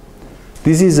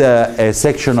 This is a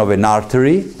section of an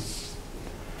artery,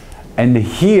 and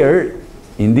here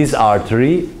in this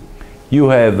artery you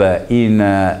have in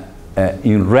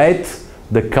red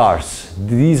the cars.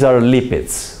 These are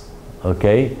lipids,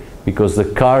 okay, because the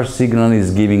car signal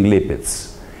is giving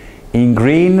lipids. In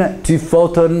green,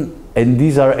 T-photon, and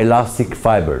these are elastic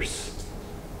fibers,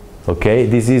 okay.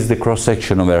 This is the cross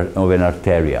section of an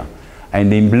arteria.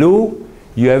 And in blue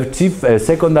you have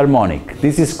second harmonic.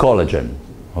 This is collagen,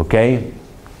 okay.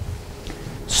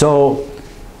 So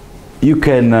you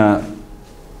can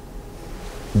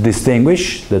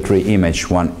distinguish the three images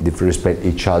with respect to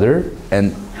each other.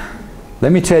 And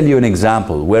let me tell you an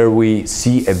example where we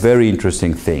see a very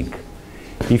interesting thing.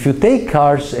 If you take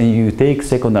cars and you take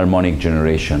second harmonic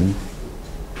generation,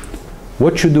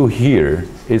 what you do here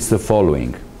is the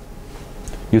following.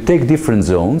 You take different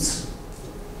zones,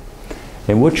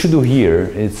 and what you do here,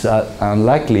 it's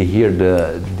unlikely here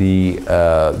the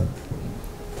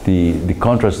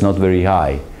contrast is not very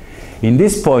high. In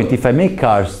this point, if I make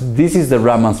cars, this is the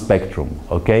Raman spectrum,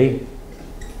 okay?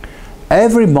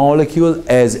 Every molecule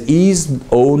has its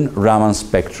own Raman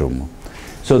spectrum.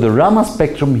 So the Raman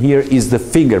spectrum here is the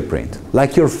fingerprint,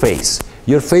 like your face.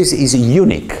 Your face is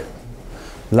unique,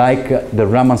 like the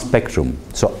Raman spectrum.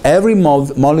 So every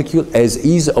molecule has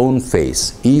its own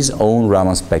face, its own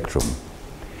Raman spectrum.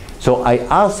 So I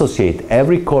associate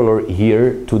every color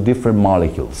here to different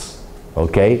molecules,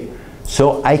 okay?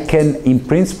 So I can, in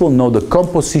principle, know the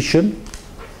composition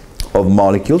of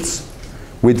molecules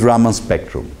with Raman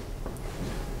spectrum.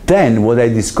 Then what I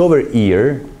discover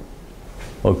here,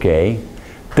 okay,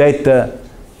 that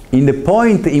in the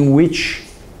point in which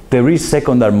there is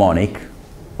second harmonic,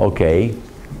 okay,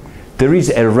 there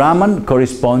is a Raman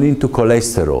corresponding to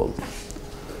cholesterol.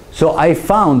 So I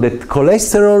found that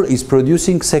cholesterol is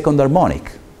producing second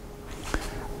harmonic.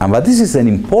 But this is an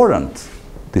important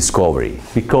discovery,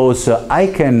 because I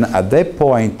can at that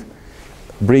point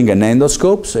bring an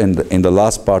endoscope, and in the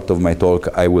last part of my talk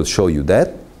I will show you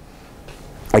that.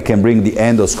 I can bring the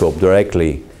endoscope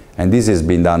directly, and this has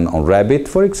been done on rabbit,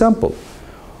 for example,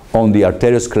 on the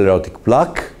arteriosclerotic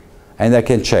plaque, and I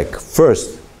can check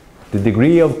first the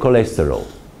degree of cholesterol,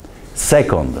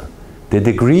 second the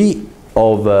degree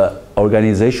of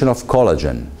organization of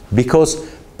collagen, because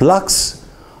plaques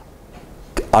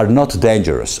are not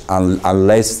dangerous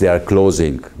unless they are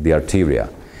closing the arteria,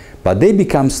 but they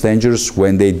become dangerous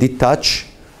when they detach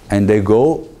and they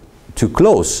go to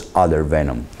close other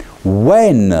venom.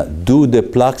 When do the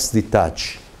plaques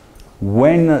detach?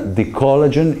 When the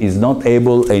collagen is not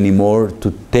able anymore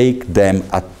to take them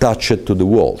attached to the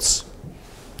walls.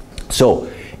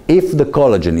 So if the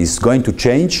collagen is going to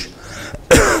change,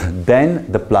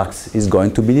 then the plaques is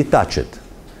going to be detached.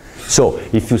 So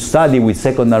if you study with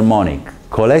second harmonic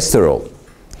cholesterol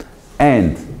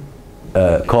and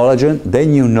collagen,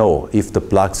 then you know if the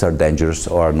plaques are dangerous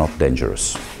or are not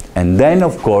dangerous. And then,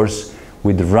 of course,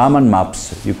 with Raman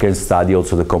maps, you can study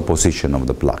also the composition of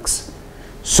the plaques.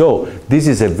 So this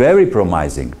is a very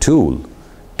promising tool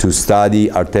to study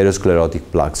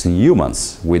arteriosclerotic plaques in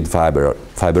humans with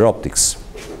fiber optics.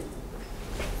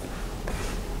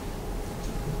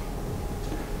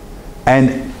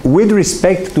 And with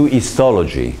respect to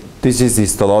histology, this is the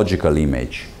histological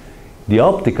image. The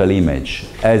optical image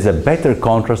has a better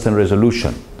contrast and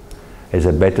resolution, has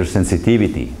a better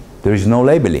sensitivity. There is no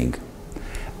labeling.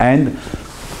 And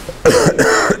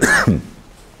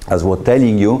as we're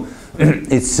telling you,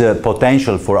 it's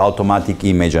potential for automatic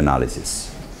image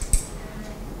analysis.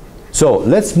 So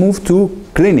let's move to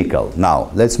clinical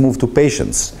now. Let's move to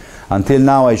patients. Until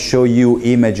now I show you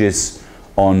images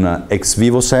on ex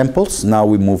vivo samples. Now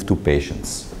we move to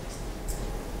patients.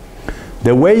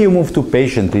 The way you move to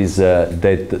patient is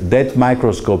that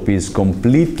microscope is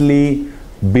completely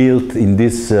built in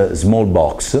this small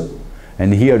box,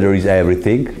 and here there is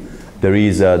everything. There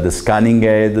is the scanning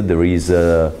head, there is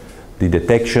the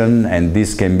detection, and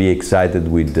this can be excited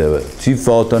with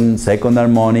T-photon, second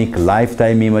harmonic,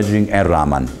 lifetime imaging, and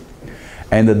Raman.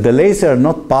 And the laser are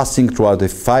not passing throughout the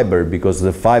fiber, because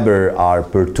the fiber are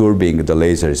perturbing the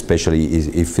laser, especially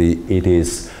if it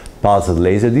is pulsed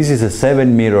laser. This is a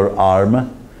 7-meter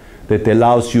arm that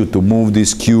allows you to move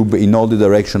this cube in all the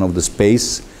direction of the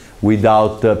space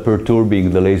without perturbing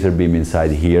the laser beam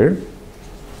inside here.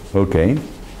 Okay.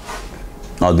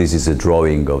 Now this is a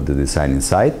drawing of the design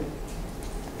inside.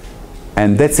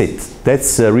 And that's it.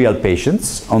 That's real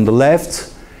patients. On the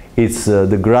left, it's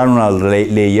the granular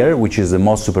layer, which is the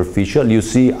most superficial. You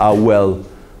see how well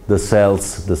the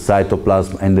cells, the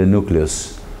cytoplasm, and the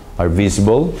nucleus are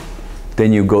visible.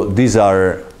 Then you go, these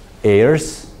are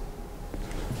hairs,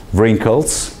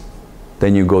 wrinkles.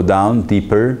 Then you go down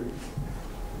deeper.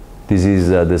 This is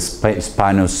the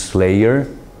spinous layer,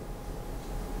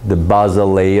 the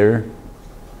basal layer.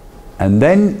 And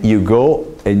then you go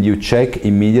and you check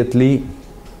immediately.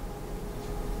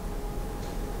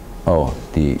 Oh,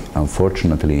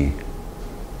 unfortunately,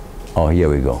 oh, here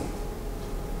we go.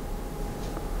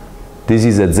 This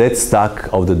is a Z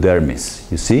stack of the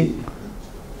dermis, you see,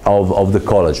 of the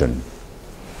collagen.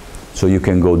 So you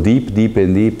can go deep, deep,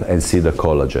 and deep and see the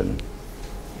collagen.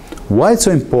 Why it's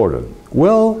so important?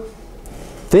 Well,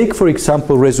 take for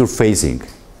example resurfacing.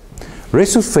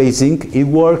 Resurfacing, it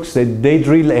works that they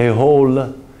drill a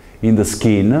hole in the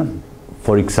skin,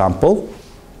 for example,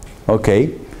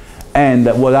 okay, and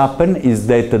what happens is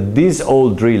that this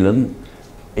hole drilled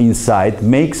inside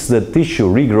makes the tissue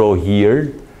regrow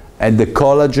here, and the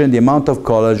collagen, the amount of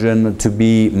collagen to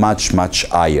be much, much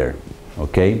higher,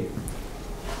 okay.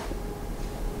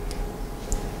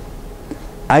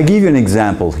 I give you an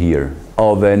example here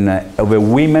of a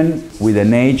woman with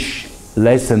an age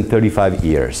less than 35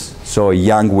 years, so a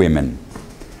young woman.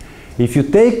 If you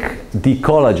take the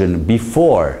collagen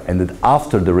before and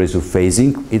after the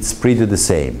resurfacing, it's pretty the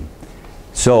same.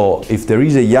 So if there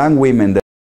is a young woman that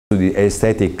goes to the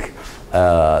aesthetic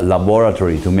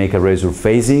laboratory to make a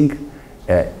resurfacing,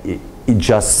 it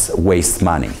just wastes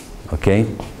money, okay?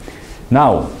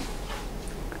 Now,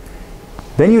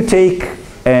 then you take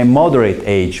a moderate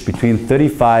age between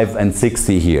 35 and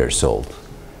 60 years old.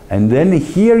 And then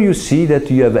here you see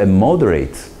that you have a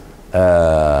moderate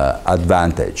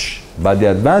advantage. But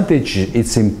the advantage,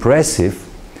 it's impressive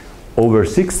over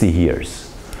 60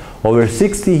 years. Over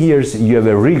 60 years, you have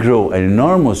a regrow, an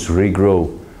enormous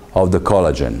regrow of the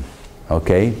collagen,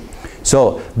 okay?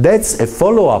 So that's a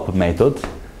follow-up method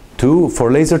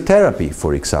for laser therapy,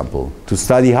 for example, to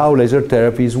study how laser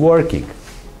therapy is working.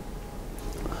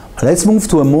 Let's move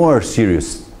to a more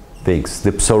serious things,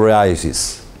 the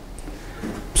psoriasis.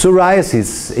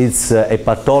 Psoriasis is a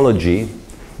pathology,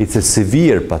 it's a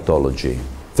severe pathology,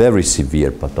 very severe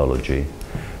pathology,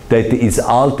 that is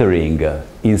altering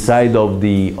inside of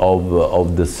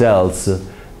the cells,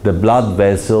 the blood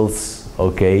vessels,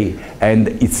 okay, and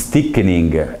it's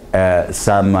thickening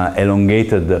some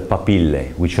elongated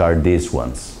papillae, which are these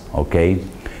ones, okay.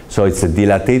 So it's a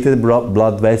dilated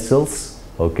blood vessels,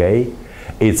 okay.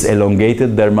 It's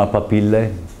elongated dermal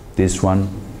papillae, this one,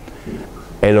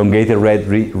 elongated red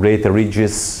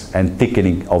ridges, and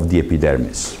thickening of the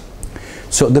epidermis.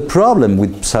 So the problem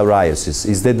with psoriasis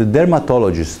is that the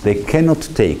dermatologists, they cannot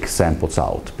take samples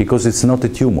out because it's not a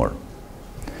tumor.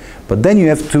 But then you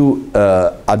have to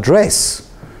address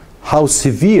how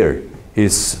severe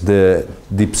is the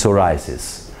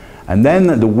psoriasis. And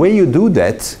then the way you do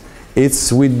that,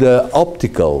 it's with the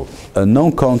optical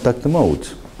non-contact mode.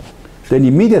 Then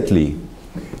immediately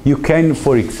you can,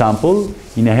 for example,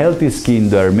 in a healthy skin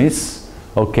dermis,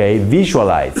 okay,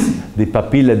 visualize the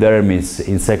papilla dermis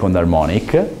in second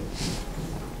harmonic,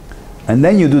 and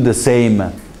then you do the same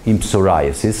in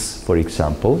psoriasis, for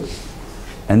example,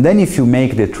 and then if you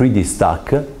make the 3D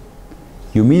stack,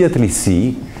 you immediately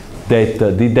see that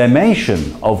the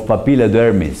dimension of papilla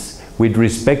dermis with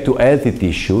respect to healthy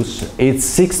tissues, it's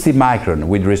 60 micron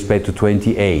with respect to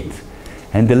 28,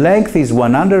 and the length is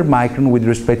 100 micron with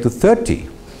respect to 30.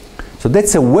 So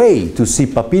that's a way to see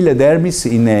papilla dermis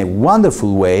in a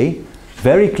wonderful way,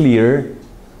 very clear,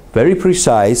 very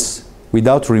precise,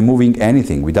 without removing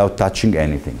anything, without touching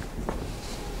anything.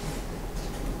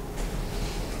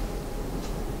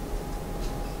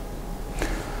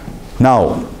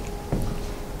 Now,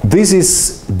 this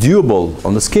is doable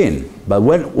on the skin, but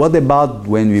what about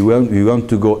when we want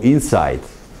to go inside?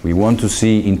 We want to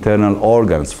see internal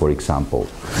organs, for example.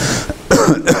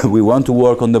 We want to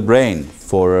work on the brain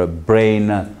for brain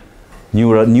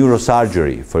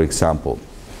neurosurgery, for example.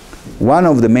 One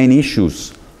of the main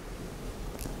issues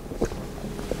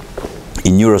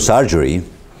in neurosurgery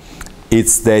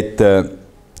is that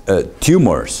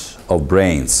tumors of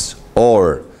brains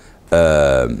or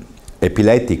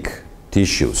epileptic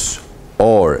tissues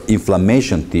or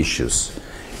inflammation tissues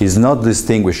is not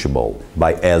distinguishable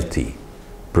by healthy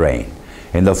brain.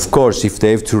 And of course, if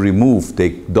they have to remove, they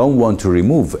don't want to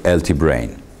remove healthy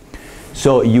brain.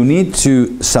 So you need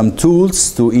some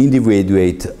tools to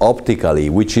individuate optically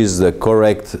which is the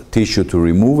correct tissue to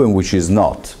remove and which is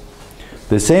not.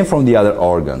 The same from the other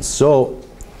organs. So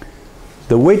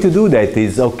The way to do that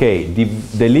is, okay,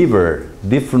 deliver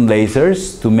different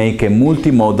lasers to make a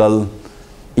multimodal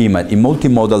image, a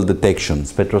multimodal detection,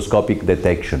 spectroscopic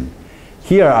detection.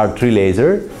 Here are 3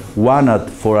 lasers, one at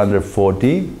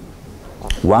 440,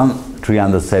 one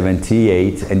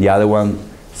 378, and the other one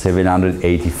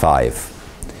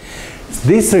 785.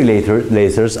 These 3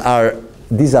 lasers are,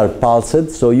 these are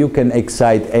pulsed, so you can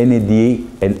excite NAD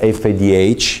and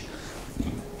FADH,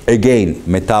 again,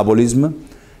 metabolism,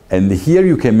 and here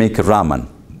you can make Raman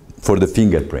for the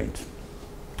fingerprint.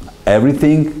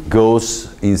 Everything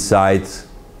goes inside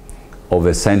of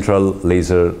a central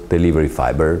laser delivery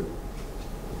fiber.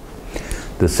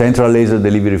 The central laser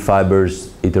delivery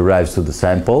fibers, it arrives to the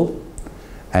sample,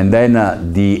 and then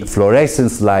the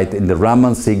fluorescence light in the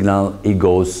Raman signal, it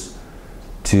goes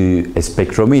to a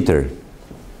spectrometer.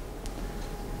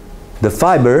 The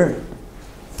fiber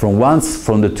from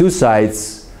the 2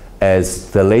 sides has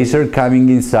the laser coming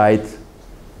inside,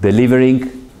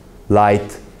 delivering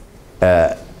light,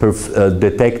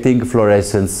 detecting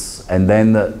fluorescence, and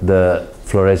then the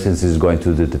fluorescence is going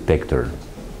to the detector.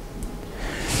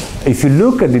 If you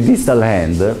look at the distal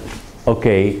hand,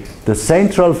 okay, the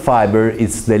central fiber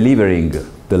is delivering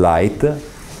the light,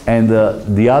 and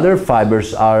the other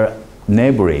fibers are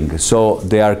neighboring, so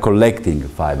they are collecting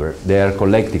fiber, they are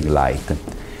collecting light.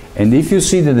 And if you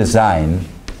see the design,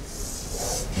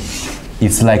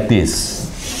 it's like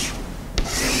this.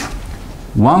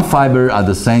 One fiber at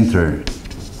the center,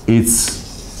 it's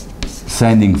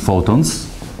sending photons,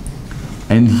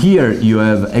 and here you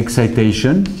have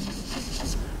excitation,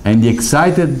 and the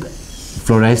excited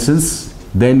fluorescence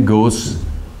then goes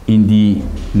in the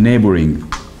neighboring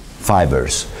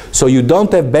fibers. So you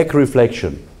don't have back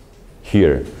reflection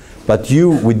here, but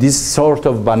you, with this sort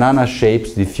of banana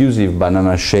shapes, diffusive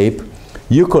banana shape,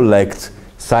 you collect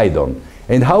Sidon.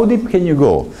 And how deep can you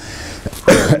go?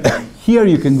 Here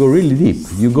you can go really deep.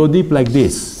 You go deep like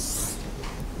this,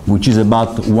 which is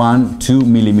about 1-2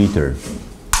 millimeter.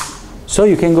 So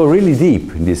you can go really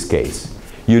deep in this case.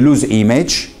 You lose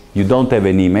image, you don't have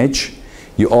an image,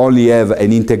 you only have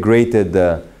an integrated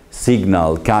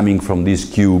signal coming from this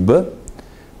cube,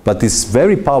 but it's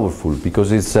very powerful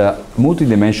because it's a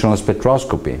multidimensional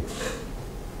spectroscopy.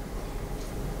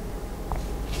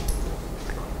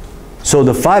 So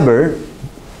the fiber,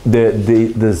 the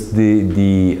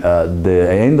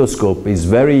endoscope is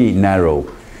very narrow,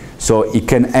 so it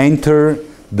can enter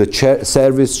the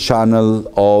service channel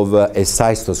of a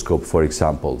cystoscope, for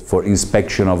example, for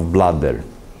inspection of bladder.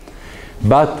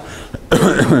 But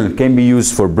can be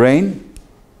used for brain,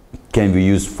 can be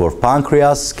used for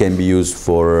pancreas, can be used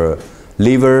for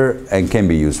liver, and can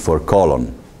be used for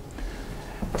colon.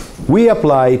 We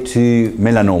applied to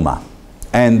melanoma,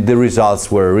 and the results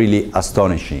were really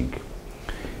astonishing.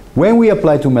 When we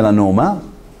apply to melanoma,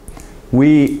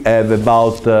 we have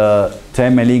about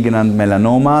 10 malignant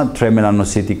melanoma, 10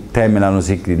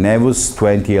 melanocytic nevus,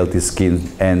 20 healthy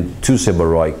skin, and 2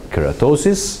 seborrheic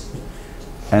keratosis.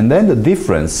 And then the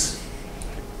difference,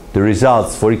 the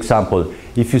results, for example,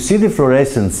 if you see the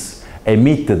fluorescence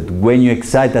emitted when you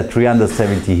excite at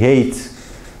 378,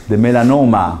 the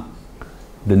melanoma,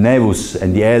 the nevus,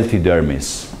 and the healthy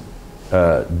dermis,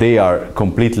 they are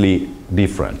completely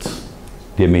different,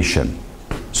 the emission.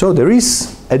 So there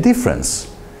is a difference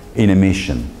in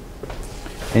emission.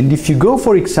 And if you go,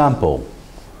 for example,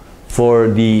 for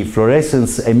the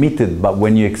fluorescence emitted but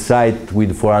when you excite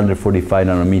with 445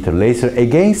 nanometer laser,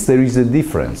 against there is a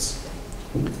difference.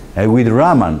 And with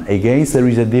Raman, against there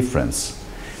is a difference.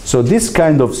 So this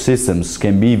kind of systems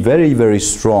can be very, very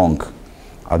strong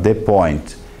at that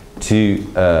point to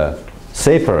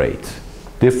separate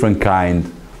different kind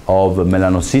of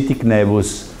melanocytic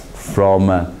nevus from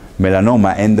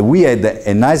melanoma. And we had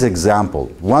a nice example.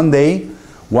 One day,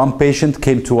 one patient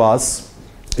came to us.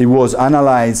 It was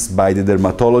analyzed by the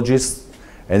dermatologist,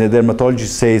 and the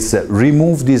dermatologist says,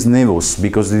 remove this nevus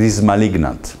because it is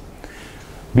malignant.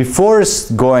 Before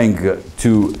going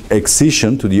to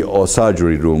excision, to the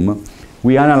surgery room,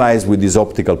 we analyze with this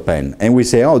optical pen, and we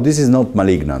say, oh, this is not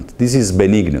malignant, this is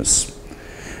benignus.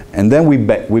 And then we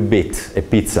bit a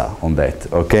pizza on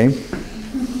that, okay?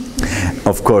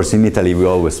 Of course, in Italy, we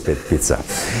always bit pizza.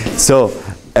 So,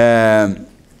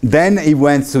 then he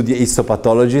went to the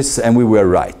histopathologist, and we were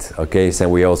right, okay? So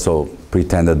we also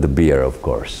pretended the beer, of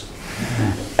course.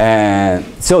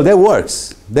 So that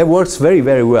works. That works very,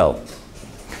 very well.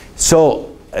 So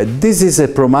this is a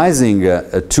promising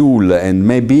tool, and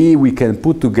maybe we can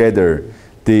put together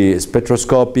the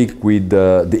spectroscopic with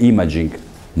the imaging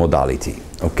modality,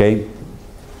 okay?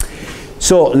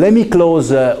 So let me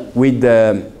close with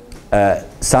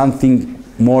something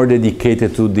more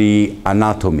dedicated to the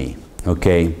anatomy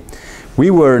Okay, we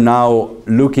were now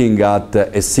looking at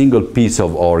a single piece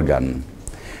of organ,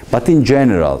 but in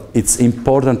general it's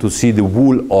important to see the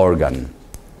whole organ,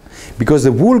 because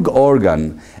the whole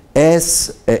organ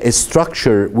has a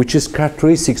structure which is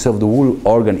characteristics of the whole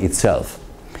organ itself.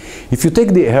 If you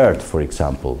take the heart, for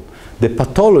example,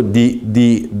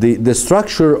 the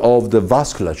structure of the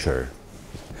vasculature,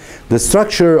 the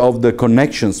structure of the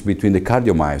connections between the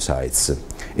cardiomyocytes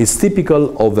is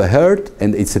typical of a heart,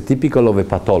 and it's typical of a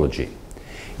pathology.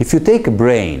 If you take a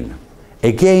brain,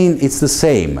 again it's the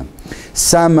same.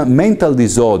 Some mental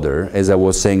disorder, as I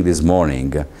was saying this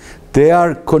morning, they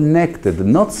are connected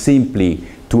not simply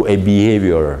to a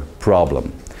behavior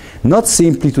problem, not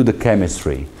simply to the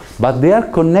chemistry, but they are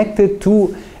connected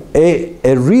to a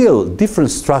real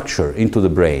different structure into the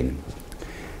brain.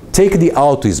 Take the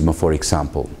autism, for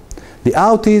example. The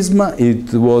autism,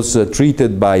 it was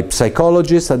treated by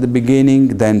psychologists at the beginning,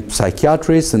 then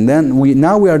psychiatrists, and then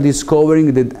now we are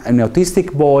discovering that an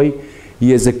autistic boy, he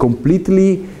has a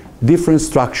completely different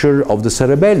structure of the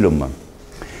cerebellum.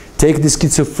 Take the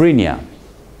schizophrenia.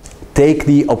 Take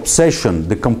the obsession,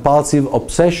 the compulsive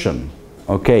obsession.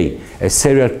 Okay, a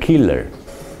serial killer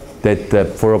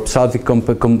that for obsessive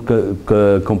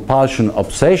compulsion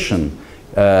obsession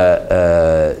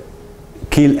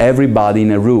kill everybody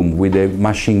in a room with a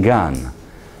machine gun.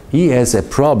 He has a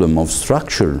problem of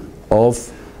structure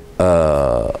of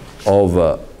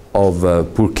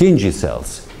Purkinje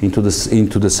cells into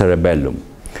the cerebellum.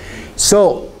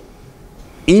 So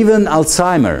even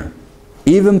Alzheimer,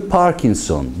 even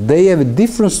Parkinson, they have a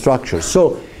different structure.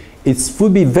 So it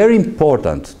would be very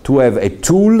important to have a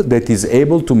tool that is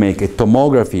able to make a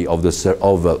tomography of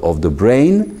the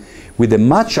brain with a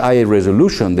much higher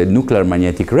resolution than nuclear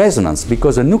magnetic resonance,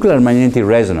 because a nuclear magnetic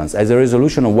resonance has a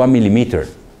resolution of 1 millimeter.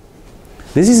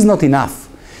 This is not enough.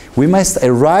 We must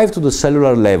arrive to the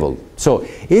cellular level. So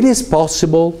it is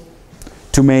possible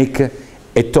to make a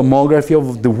tomography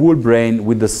of the whole brain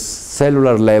with the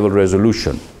cellular level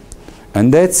resolution.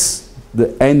 And that's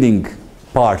the ending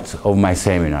part of my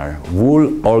seminar,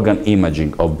 whole organ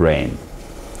imaging of brain.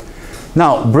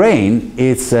 Now, brain,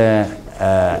 it's a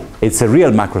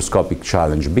real macroscopic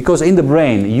challenge, because in the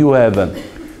brain you have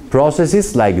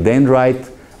processes like dendrite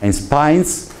and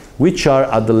spines which are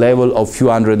at the level of few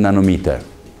hundred nanometer.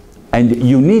 And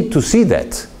you need to see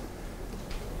that.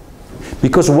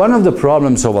 Because one of the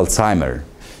problems of Alzheimer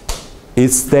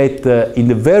is that in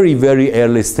the very, very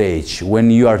early stage, when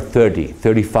you are 30,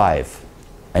 35,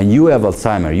 and you have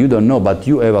Alzheimer, you don't know, but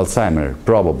you have Alzheimer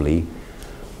probably,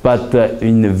 but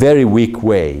in a very weak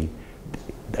way,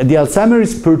 the Alzheimer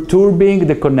is perturbing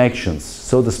the connections,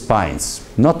 so the spines,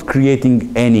 not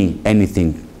creating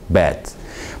anything bad.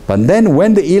 But then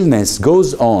when the illness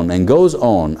goes on and goes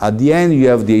on, at the end you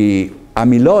have the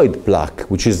amyloid plaque,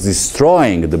 which is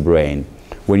destroying the brain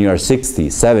when you are 60,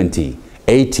 70,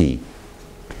 80.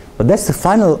 But that's the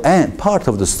final part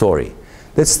of the story.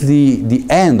 That's the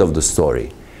end of the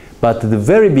story. But at the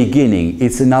very beginning,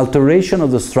 it's an alteration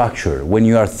of the structure when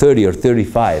you are 30 or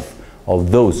 35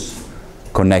 of those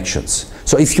connections.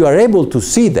 So if you are able to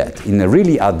see that in a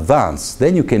really advanced,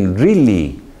 then you can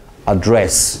really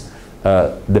address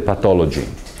the pathology.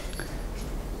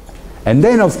 And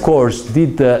then, of course,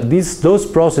 those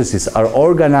processes are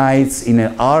organized in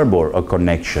an arbor of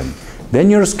connection. Then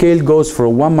your scale goes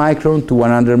from 1 micron to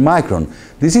 100 micron.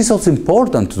 This is also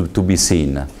important to be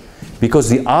seen, because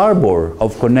the arbor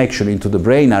of connection into the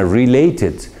brain are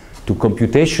related to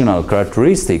computational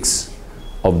characteristics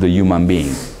of the human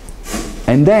being.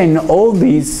 And then all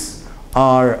these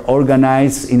are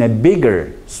organized in a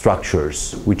bigger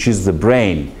structures, which is the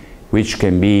brain, which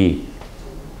can be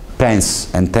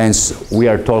tens and tens. We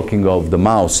are talking of the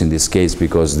mouse in this case,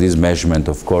 because this measurement,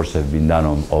 of course, have been done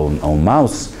on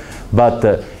mouse.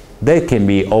 But they can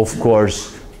be, of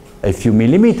course, a few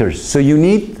millimeters. So you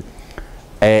need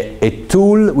a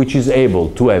tool which is able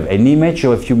to have an image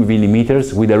of a few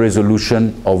millimeters with a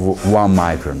resolution of 1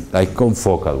 micron, like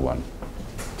confocal one.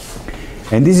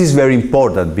 And this is very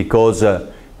important, because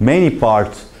many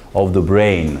parts of the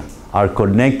brain are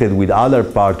connected with other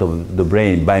parts of the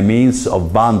brain by means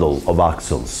of bundle of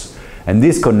axons. And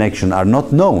these connections are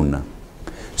not known.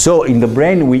 So in the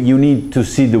brain, you need to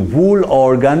see the whole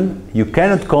organ. You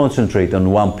cannot concentrate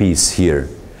on one piece here.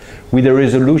 With a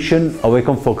resolution of a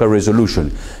confocal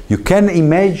resolution, you can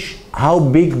imagine how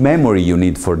big memory you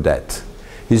need for that.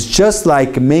 It's just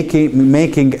like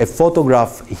making a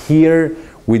photograph here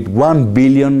with 1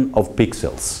 billion of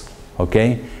pixels.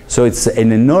 Okay? So it's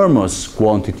an enormous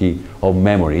quantity of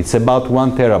memory. It's about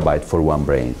 1 terabyte for one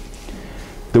brain.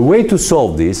 The way to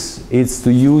solve this is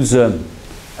to use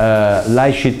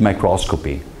light sheet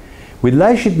microscopy. With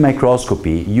light sheet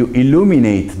microscopy, you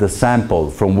illuminate the sample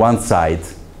from one side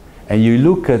and you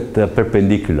look at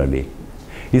perpendicularly.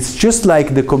 It's just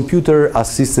like the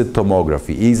computer-assisted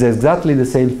tomography. It's exactly the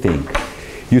same thing.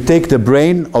 You take the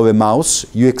brain of a mouse,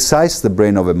 you excise the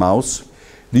brain of a mouse,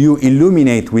 you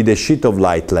illuminate with a sheet of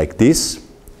light like this,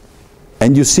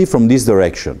 and you see from this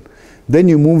direction. Then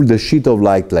you move the sheet of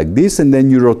light like this, and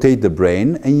then you rotate the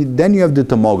brain, and then you have the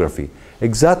tomography.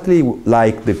 Exactly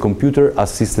like the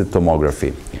computer-assisted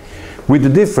tomography. With the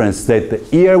difference that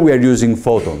here we are using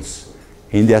photons.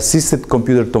 In the assisted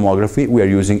computer tomography, we are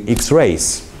using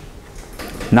X-rays.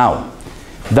 Now,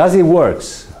 does it work?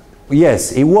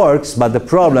 Yes, it works, but the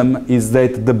problem is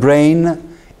that the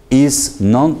brain is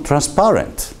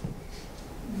non-transparent.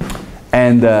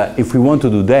 And if we want to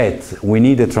do that, we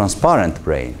need a transparent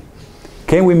brain.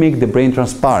 Can we make the brain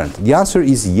transparent? The answer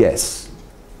is yes.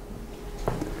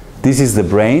 This is the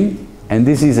brain, and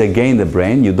this is again the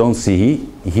brain. You don't see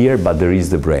here, but there is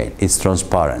the brain. It's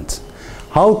transparent.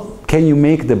 How can you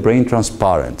make the brain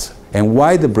transparent? And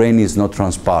why the brain is not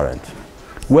transparent?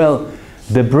 Well,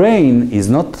 the brain is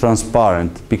not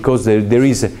transparent because there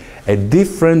is a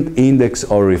different index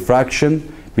of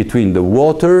refraction between the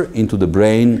water into the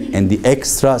brain and the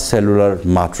extracellular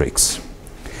matrix.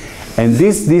 And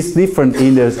this different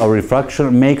index of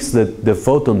refraction makes the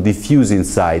photon diffuse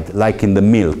inside, like in the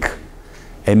milk,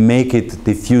 and make it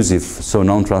diffusive, so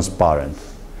non-transparent.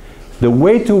 The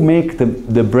way to make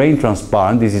the brain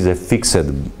transparent, this is a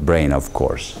fixed brain, of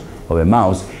course, of a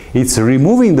mouse, it's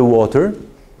removing the water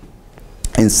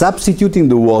and substituting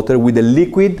the water with a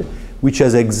liquid which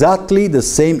has exactly the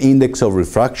same index of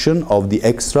refraction of the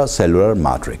extracellular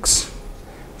matrix.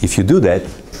 If you do that,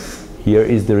 here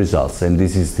is the results, and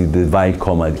this is the Divine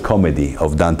Comedy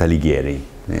of Dante Alighieri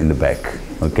in the back,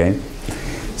 okay?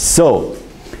 So,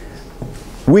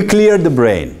 we cleared the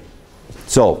brain.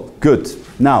 So, good.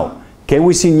 Now, can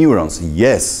we see neurons?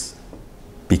 Yes,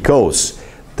 because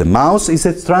the mouse is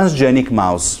a transgenic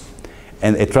mouse,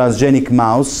 and a transgenic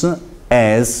mouse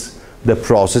has the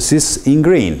processes in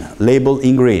green, labeled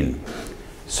in green.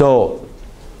 So,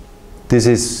 this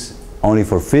is only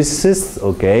for physicists,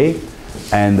 okay?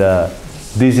 And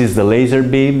this is the laser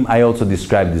beam. I also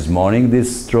described this morning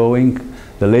this drawing.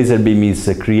 The laser beam is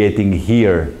creating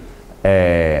here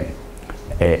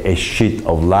a sheet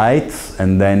of light,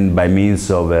 and then by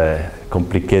means of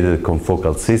complicated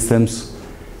confocal systems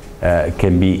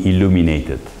can be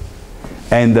illuminated.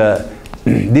 And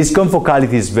this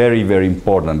confocality is very, very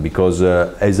important because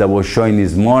as I was showing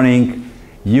this morning,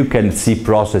 you can see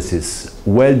processes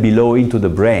well below into the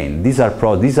brain. These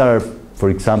are, for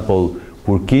example,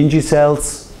 Purkinje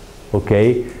cells,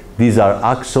 okay? These are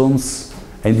axons,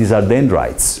 and these are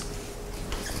dendrites.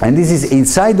 And this is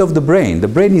inside of the brain. The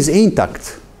brain is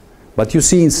intact, but you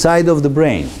see inside of the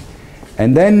brain.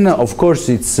 And then, of course,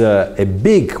 it's a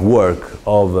big work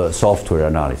of software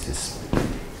analysis,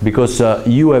 because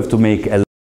you have to make a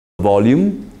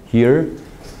volume here.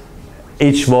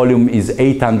 Each volume is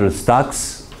 800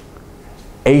 stacks,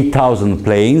 8,000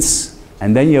 planes,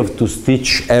 and then you have to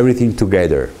stitch everything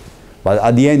together. But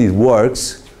at the end it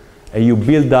works, and you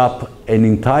build up an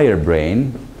entire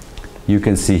brain. You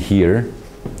can see here,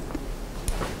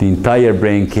 the entire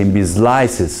brain can be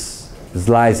sliced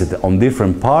on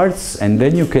different parts, and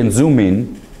then you can zoom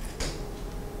in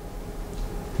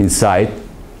inside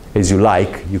as you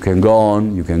like. You can go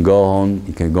on, you can go on,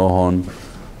 you can go on,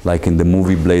 like in the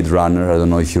movie Blade Runner. I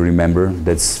don't know if you remember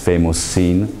that famous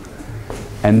scene.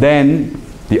 And then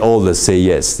the oldest say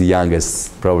yes, the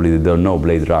youngest probably they don't know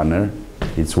Blade Runner.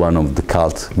 It's one of the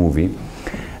cult movie.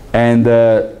 And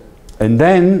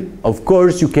then, of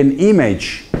course, you can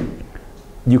image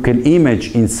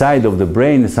inside of the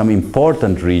brain some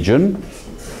important region.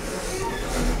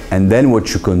 And then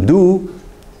what you can do,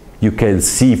 you can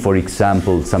see, for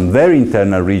example, some very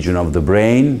internal region of the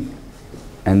brain,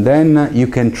 and then you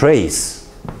can trace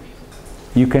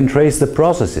the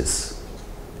processes.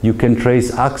 You can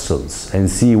trace axons and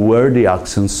see where the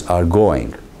axons are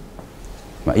going.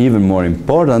 But even more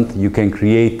important, you can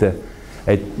create an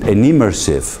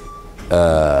immersive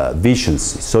visions,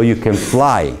 so you can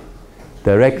fly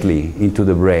directly into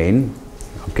the brain,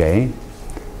 okay?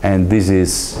 And this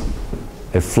is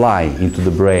a fly into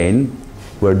the brain,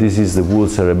 where this is the wool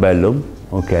cerebellum,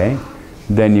 okay?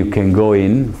 Then you can go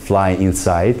in, fly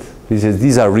inside.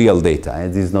 These are real data,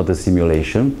 and this is not a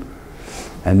simulation.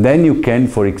 And then you can,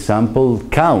 for example,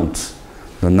 count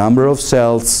the number of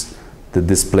cells, the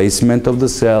displacement of the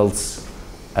cells,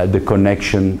 the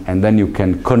connection, and then you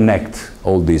can connect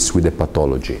all this with the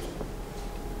pathology.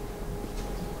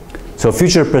 So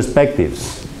future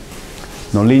perspectives.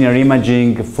 nonlinear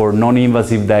imaging for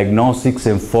non-invasive diagnostics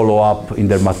and follow-up in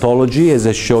dermatology, as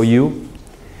I show you.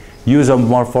 Use of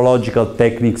morphological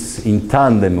techniques in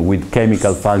tandem with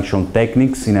chemical functional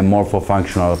techniques in a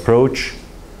morphofunctional approach.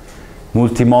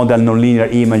 Multimodal nonlinear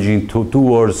imaging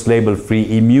towards label-free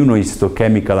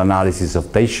immunohistochemical analysis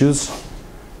of tissues.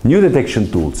 New detection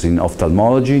tools in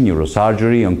ophthalmology,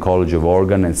 neurosurgery, oncology of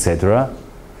organ, etc.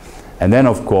 And then,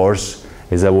 of course,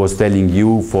 as I was telling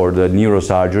you, for the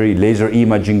neurosurgery, laser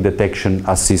imaging detection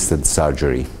assisted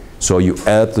surgery. So you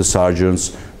help the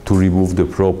surgeons to remove the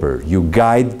proper. You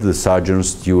guide the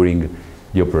surgeons during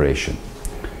the operation.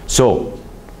 So,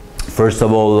 first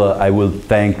of all, I will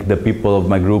thank the people of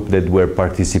my group that were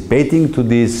participating to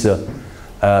this work,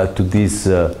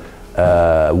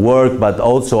 but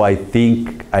also I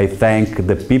thank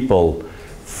the people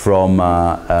from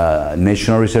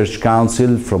National Research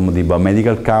Council, from the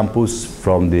Biomedical Campus,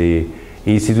 from the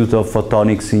Institute of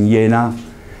Photonics in Jena,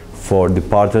 for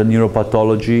Department of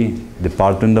Neuropathology,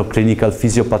 Department of Clinical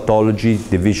Physiopathology,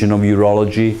 Division of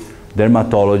Urology,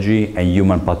 Dermatology, and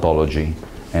Human Pathology.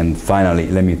 And finally,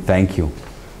 let me thank you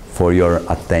for your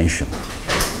attention.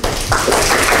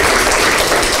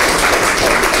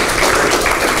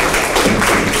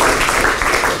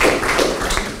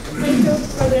 Thank you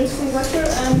for the interesting lecture,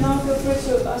 and now feel free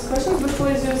to ask questions, but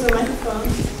please use the microphone.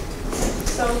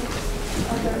 So,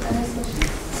 are there any questions?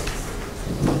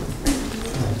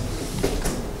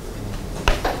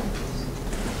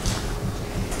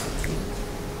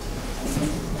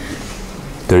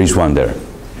 There is one there.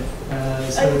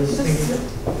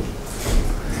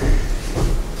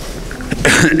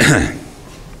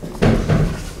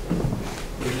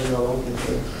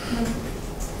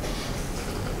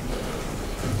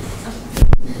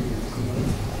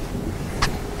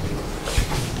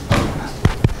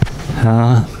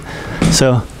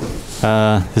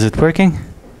 Is it working?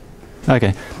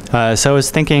 Okay. So I was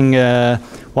thinking,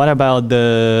 what about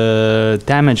the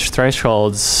damage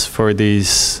thresholds for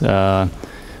these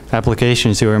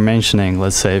applications you were mentioning,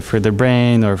 let's say for the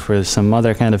brain or for some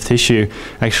other kind of tissue?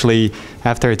 Actually,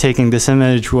 after taking this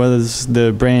image, was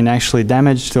the brain actually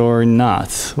damaged or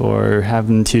not? Or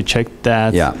haven't you checked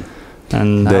that? Yeah.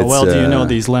 And how well do you know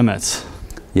these limits?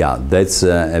 Yeah, that's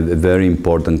a very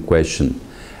important question.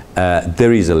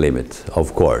 There is a limit,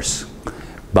 of course,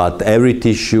 but every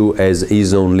tissue has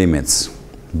its own limits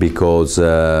because,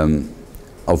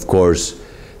 of course,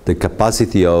 the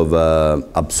capacity of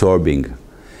absorbing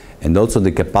and also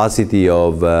the capacity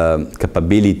of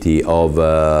capability of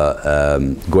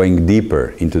going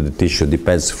deeper into the tissue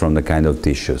depends from the kind of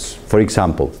tissues. For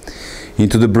example,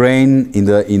 into the brain, in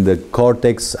the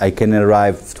cortex, I can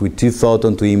arrive with 2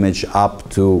 photons to image up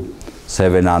to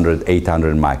 700,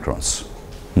 800 microns,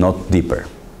 not deeper.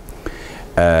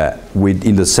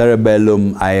 In the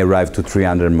cerebellum, I arrive to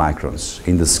 300 microns.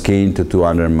 In the skin, to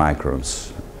 200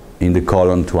 microns. In the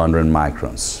colon, 200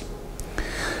 microns.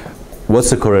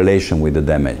 What's the correlation with the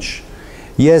damage?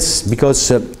 Yes, because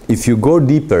if you go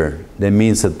deeper, that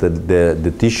means that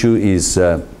the tissue is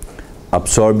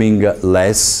absorbing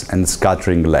less and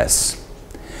scattering less.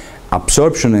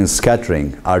 Absorption and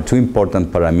scattering are 2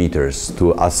 important parameters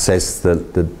to assess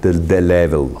the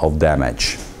level of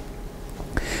damage.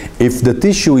 If the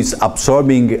tissue is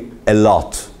absorbing a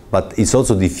lot, but it's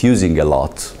also diffusing a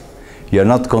lot, you're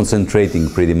not concentrating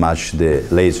pretty much the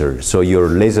laser, so your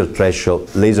laser threshold,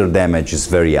 laser damage is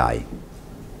very high.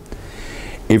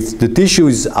 If the tissue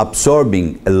is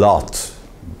absorbing a lot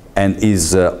and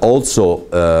is also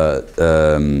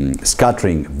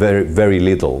scattering very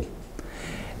little,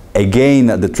 again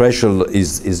the threshold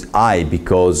is high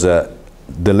because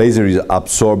the laser is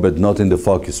absorbed not in the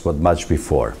focus but much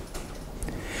before.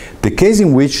 The case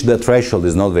in which the threshold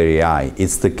is not very high,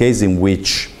 it's the case in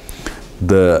which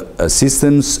the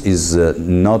systems is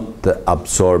not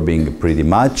absorbing pretty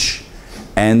much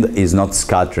and is not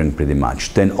scattering pretty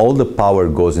much. Then all the power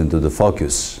goes into the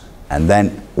focus, and then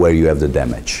where you have the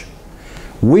damage.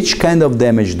 Which kind of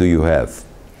damage do you have?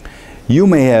 You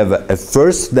may have a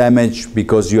first damage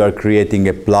because you are creating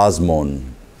a plasmon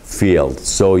field,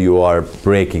 so you are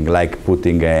breaking, like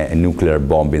putting a nuclear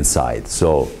bomb inside.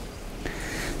 So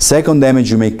second damage,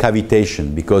 you make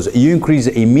cavitation because you increase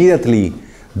immediately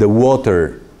the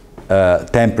water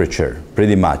temperature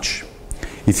pretty much.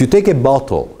 If you take a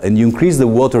bottle and you increase the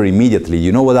water immediately,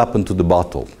 you know what happened to the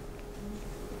bottle?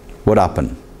 What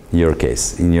happened in your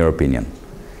case, in your opinion?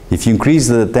 If you increase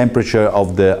the temperature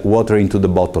of the water into the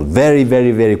bottle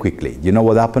very quickly, you know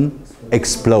what happened?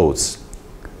 Explodes.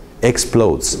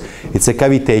 Explodes. It's a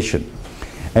cavitation.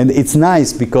 And it's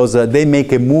nice because they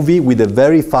make a movie with a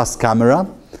very fast camera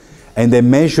and they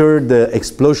measure the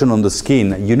explosion on the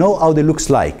skin. You know how they looks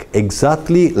like?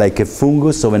 Exactly like a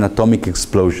fungus of an atomic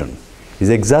explosion. It's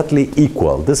exactly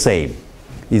equal, the same.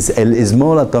 It's a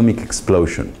small atomic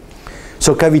explosion.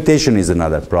 So cavitation is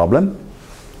another problem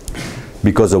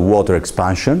because of water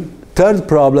expansion. Third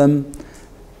problem,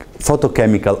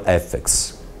 photochemical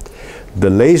effects. The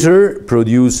laser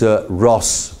produce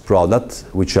ROS products,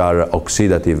 which are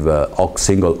oxidative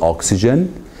single oxygen,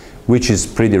 which is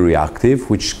pretty reactive,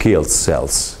 which kills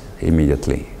cells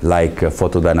immediately, like a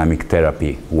photodynamic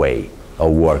therapy way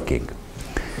of working.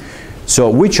 So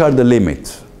which are the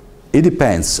limits? It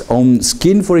depends. On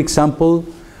skin, for example,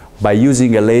 by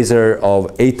using a laser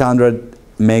of 800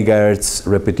 megahertz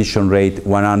repetition rate,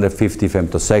 150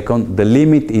 femtosecond, the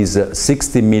limit is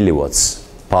 60 milliwatts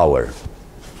power.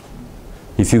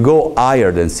 If you go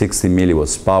higher than 60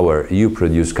 milliwatts power, you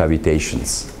produce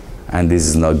cavitations, and this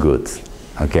is not good.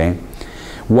 Okay?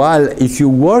 While if you're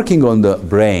working on the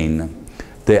brain,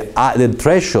 the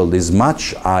threshold is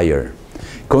much higher.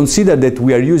 Consider that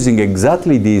we are using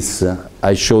exactly this,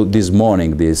 I showed this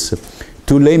morning this,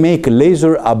 to make a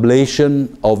laser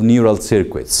ablation of neural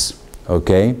circuits,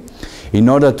 okay? In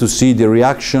order to see the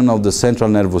reaction of the central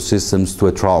nervous systems to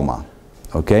a trauma,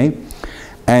 okay?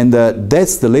 And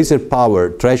that's the laser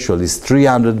power threshold is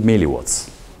 300 milliwatts.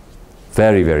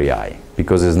 Very, very high,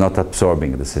 because it's not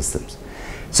absorbing the systems.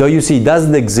 So you see, it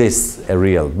doesn't exist a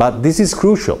real, but this is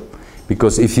crucial,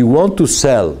 because if you want to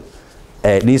sell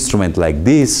an instrument like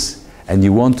this, and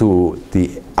you want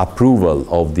the approval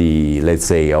of the, let's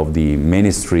say, of the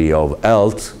Ministry of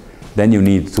Health, then you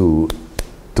need to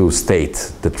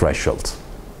state the threshold.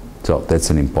 So that's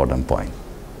an important point.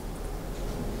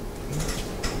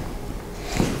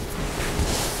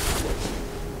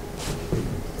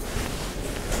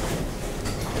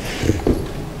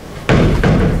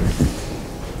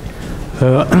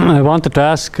 I wanted to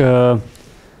ask,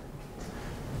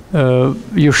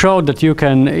 you showed that you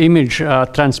can image a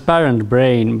transparent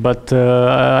brain, but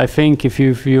I think if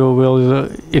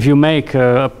you make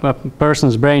a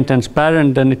person's brain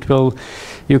transparent, then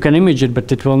you can image it,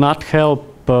 but it will not help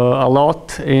a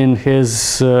lot in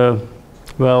his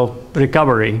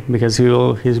recovery, because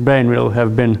his brain will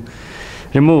have been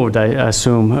removed, I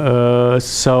assume.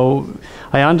 So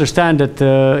I understand that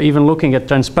even looking at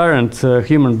transparent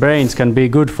human brains can be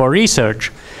good for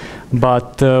research.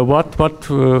 But are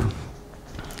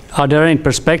there any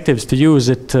perspectives to use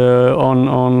it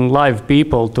on live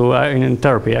people in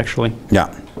therapy, actually?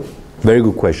 Yeah, very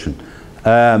good question.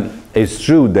 It's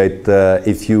true that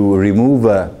if you remove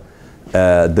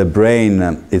the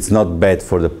brain, it's not bad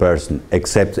for the person,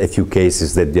 except a few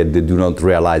cases that they do not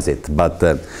realize it. But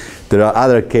there are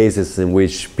other cases in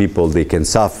which they can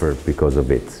suffer because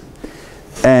of it.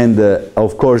 And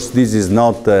of course, this is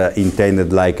not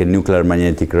intended like a nuclear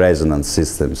magnetic resonance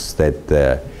systems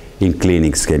that in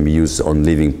clinics can be used on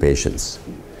living patients.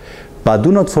 But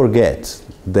do not forget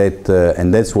that,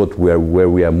 and that's where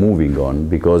we are moving on,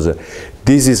 because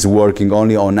this is working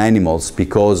only on animals,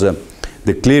 because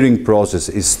the clearing process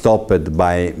is stopped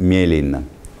by myelin.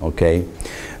 Okay.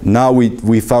 Now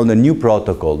we found a new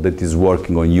protocol that is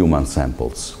working on human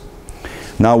samples.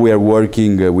 Now we are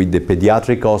working with the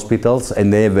pediatric hospitals,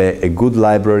 and they have a good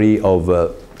library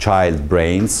of child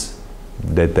brains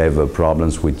that have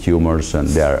problems with tumors, and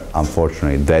they are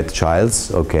unfortunately dead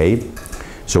childs, okay?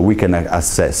 So we can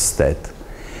assess that.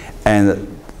 And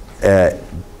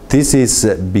this is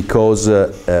because,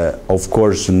 of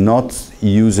course, not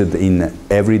used in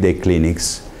everyday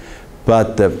clinics,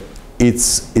 but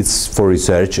it's for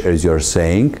research, as you're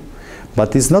saying.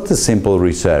 But it's not a simple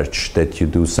research that you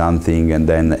do something and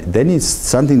then it's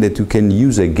something that you can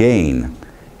use again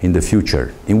in the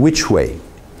future. In which way?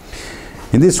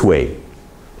 In this way.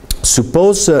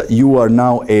 Suppose you are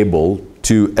now able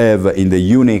to have in the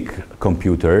unique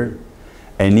computer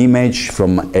an image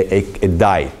from a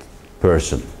died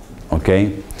person,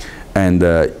 okay? And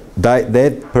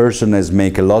that person has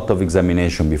made a lot of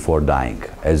examination before dying,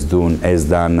 has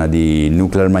done the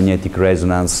nuclear magnetic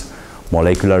resonance,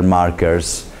 molecular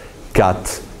markers,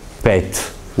 CAT, PET,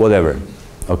 whatever,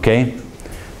 okay?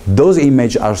 Those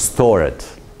images are stored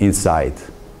inside.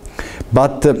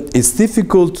 But it's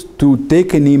difficult to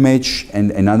take an image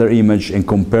and another image and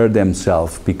compare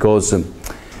themselves, because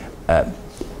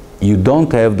you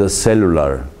don't have the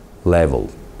cellular level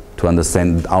to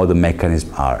understand how the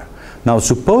mechanisms are. Now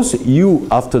suppose you,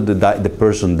 after the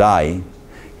person dies,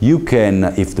 you can,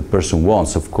 if the person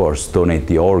wants, of course, donate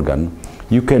the organ,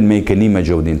 you can make an image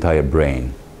of the entire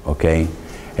brain, okay?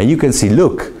 And you can see,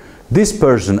 look, this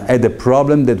person had a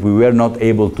problem that we were not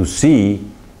able to see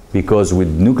because with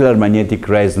nuclear magnetic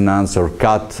resonance or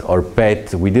CAT or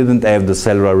PET, we didn't have the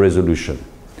cellular resolution.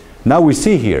 Now we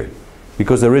see here,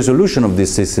 because the resolution of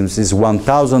these systems is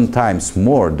 1,000 times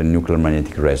more than nuclear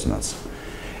magnetic resonance.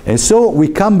 And so we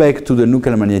come back to the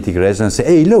nuclear magnetic resonance and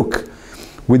say, hey, look,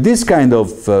 with this kind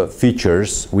of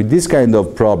features, with this kind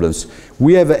of problems,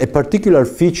 we have a particular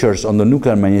features on the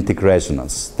nuclear magnetic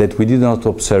resonance that we did not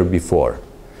observe before.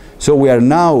 So we are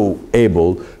now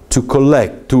able to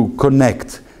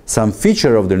connect some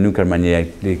feature of the nuclear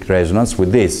magnetic resonance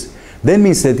with this. That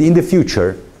means that in the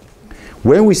future,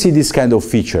 when we see this kind of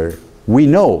feature, we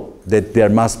know that there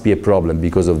must be a problem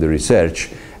because of the research,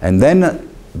 and then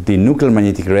the nuclear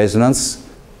magnetic resonance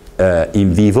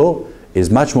in vivo is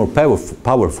much more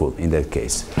powerful in that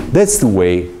case. That's the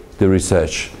way the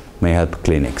research may help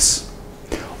clinics.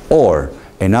 Or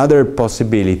another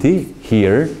possibility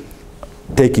here,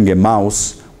 taking a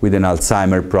mouse with an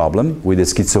Alzheimer problem, with a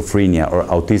schizophrenia or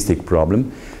autistic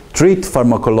problem, treat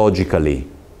pharmacologically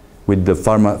with the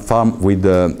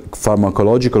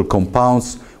pharmacological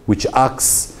compounds which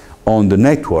acts on the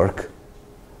network,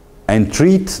 and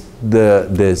treat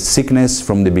the sickness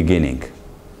from the beginning.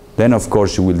 Then of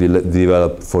course you will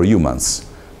develop for humans.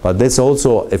 But that's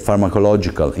also a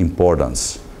pharmacological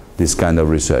importance, this kind of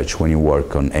research, when you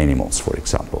work on animals, for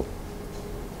example.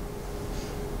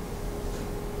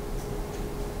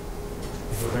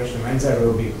 The question, when there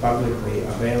will be publicly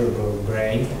available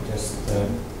brain,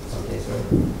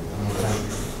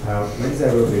 when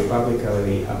there will be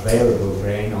publicly available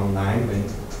brain online,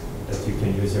 that you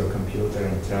can use your computer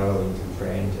and travel into the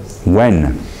brain?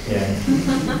 When? Yeah.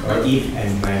 Or if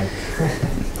and when?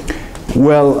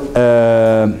 Well,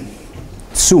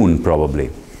 soon probably,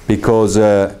 because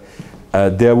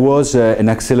there was an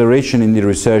acceleration in the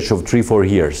research of 3-4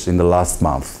 years in the last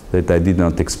month that I did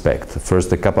not expect. First,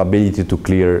 the capability to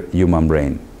clear human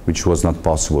brain, which was not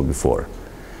possible before.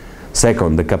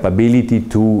 Second, the capability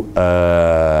to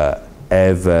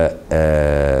have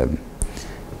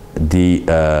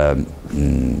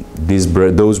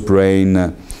those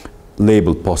brain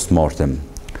labeled post-mortem.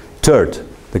 Third,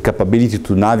 the capability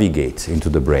to navigate into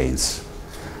the brains.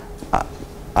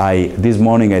 This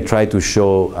morning I tried to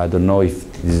show, I don't know if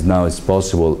this now is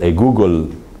possible, a Google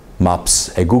Maps,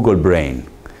 a Google brain.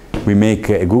 We make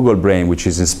a Google brain which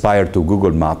is inspired to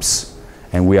Google Maps,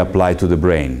 and we apply to the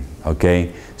brain,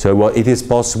 okay? So well, it is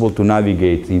possible to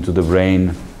navigate into the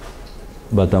brain,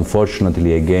 but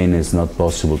unfortunately, again, it's not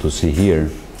possible to see here.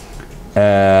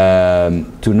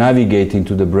 To navigate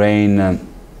into the brain,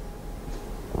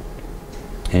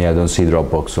 yeah, I don't see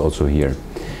Dropbox also here.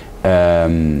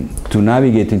 To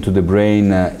navigate into the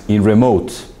brain in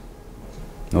remote,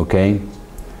 okay?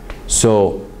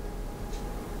 So,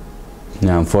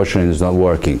 no, unfortunately, it's not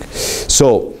working.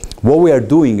 So, what we are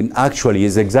doing actually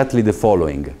is exactly the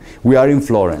following. We are in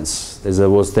Florence. As I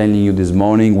was telling you this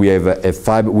morning, we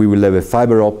have we will have a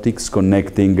fiber optics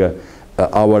connecting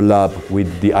our lab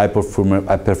with the high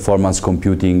performance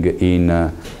computing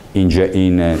in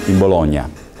Bologna.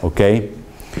 Okay?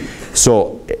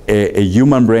 So a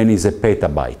human brain is a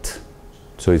petabyte.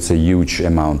 So it's a huge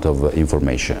amount of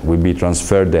information. Will be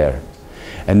transferred there.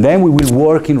 And then we will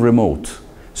work in remote.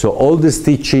 So all the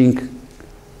stitching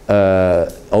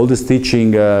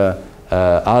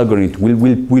algorithm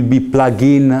will be plugged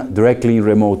in directly in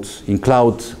remote, in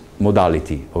cloud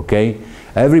modality, okay?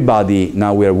 Everybody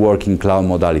now we are working cloud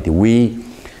modality. We,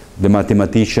 the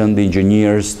mathematicians, the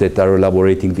engineers that are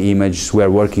elaborating the images, we are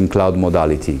working cloud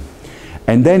modality.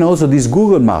 And then also this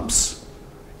Google Maps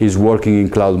is working in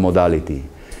cloud modality.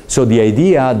 So the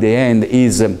idea at the end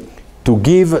is to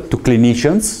give to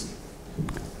clinicians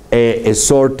a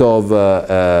sort of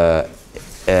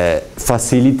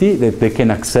facility that they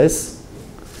can access,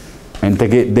 and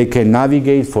they can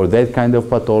navigate for that kind of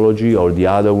pathology or the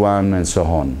other one and so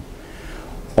on.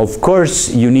 Of course,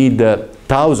 you need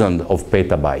thousands of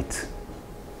petabytes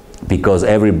because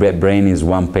every brain is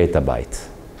 1 petabyte.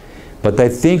 But I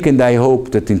think and I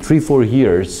hope that in 3-4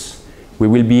 years we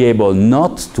will be able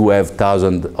not to have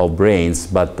thousands of brains,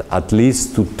 but at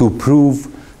least to prove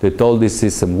that all this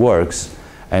system works.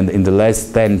 And in the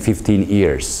last 10-15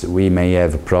 years, we may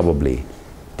have probably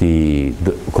the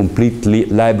complete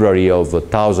library of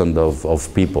thousands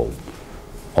of people.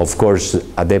 Of course,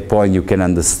 at that point, you can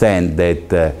understand that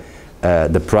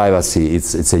the privacy,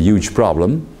 it's a huge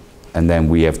problem. And then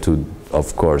we have to,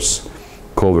 of course,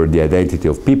 cover the identity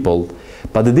of people.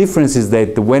 But the difference is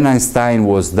that when Einstein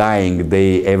was dying,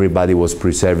 everybody was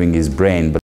preserving his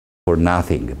brain, but for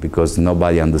nothing, because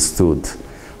nobody understood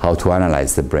how to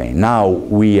analyze the brain. Now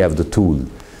we have the tool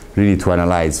really to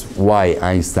analyze why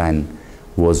Einstein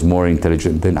was more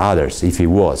intelligent than others, if he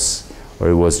was, or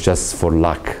it was just for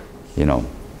luck, you know,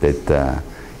 that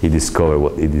he discovered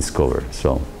what he discovered.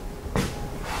 So.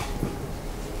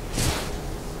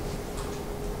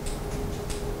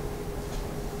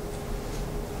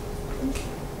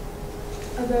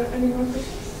 Are there any more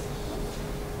questions?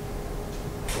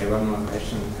 Okay, one more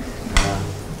question.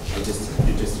 You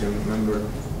just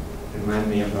remind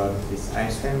me about this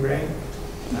Einstein brain,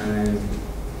 and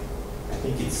I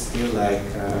think it's still like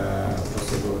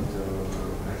possible to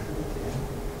measure it. Yeah?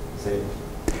 Say.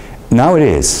 Now it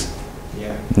is.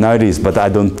 Yeah. Now it is, but I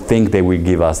don't think they will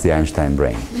give us the Einstein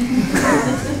brain.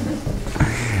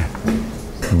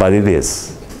 But it is.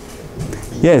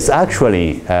 Yes,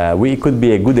 actually, we could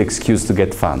be a good excuse to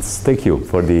get funds. Thank you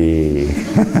for the...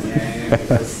 Yeah,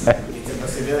 because it's a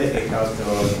possibility how to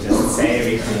just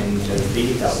save it in the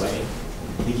digital way,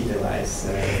 digitalize.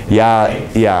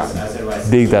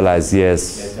 Digitalize,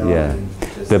 yes, yeah.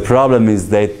 The problem is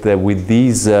that with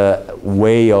this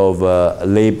way of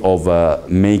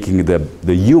making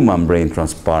the human brain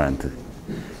transparent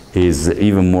is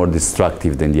even more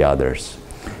destructive than the others,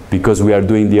 because we are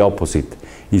doing the opposite.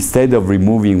 Instead of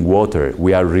removing water,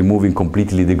 we are removing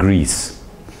completely the grease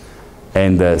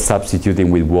and substituting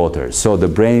with water. So the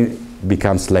brain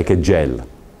becomes like a gel,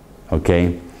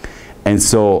 okay? And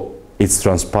so it's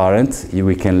transparent.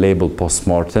 We can label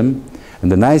post-mortem.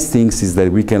 And the nice thing is that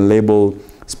we can label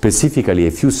specifically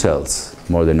a few cells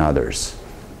more than others.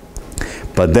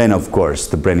 But then, of course,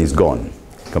 the brain is gone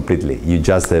completely. You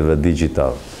just have a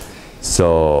digital.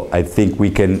 So I think we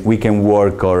can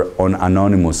work on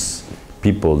anonymous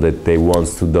people that they want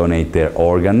to donate their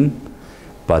organ,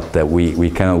 but we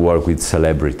cannot work with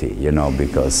celebrity, you know,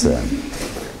 because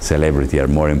celebrity are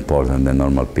more important than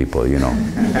normal people, you know.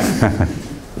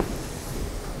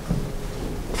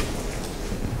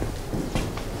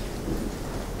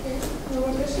 Okay, no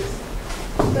more questions?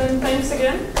 Then thanks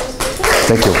again.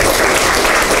 Thank you.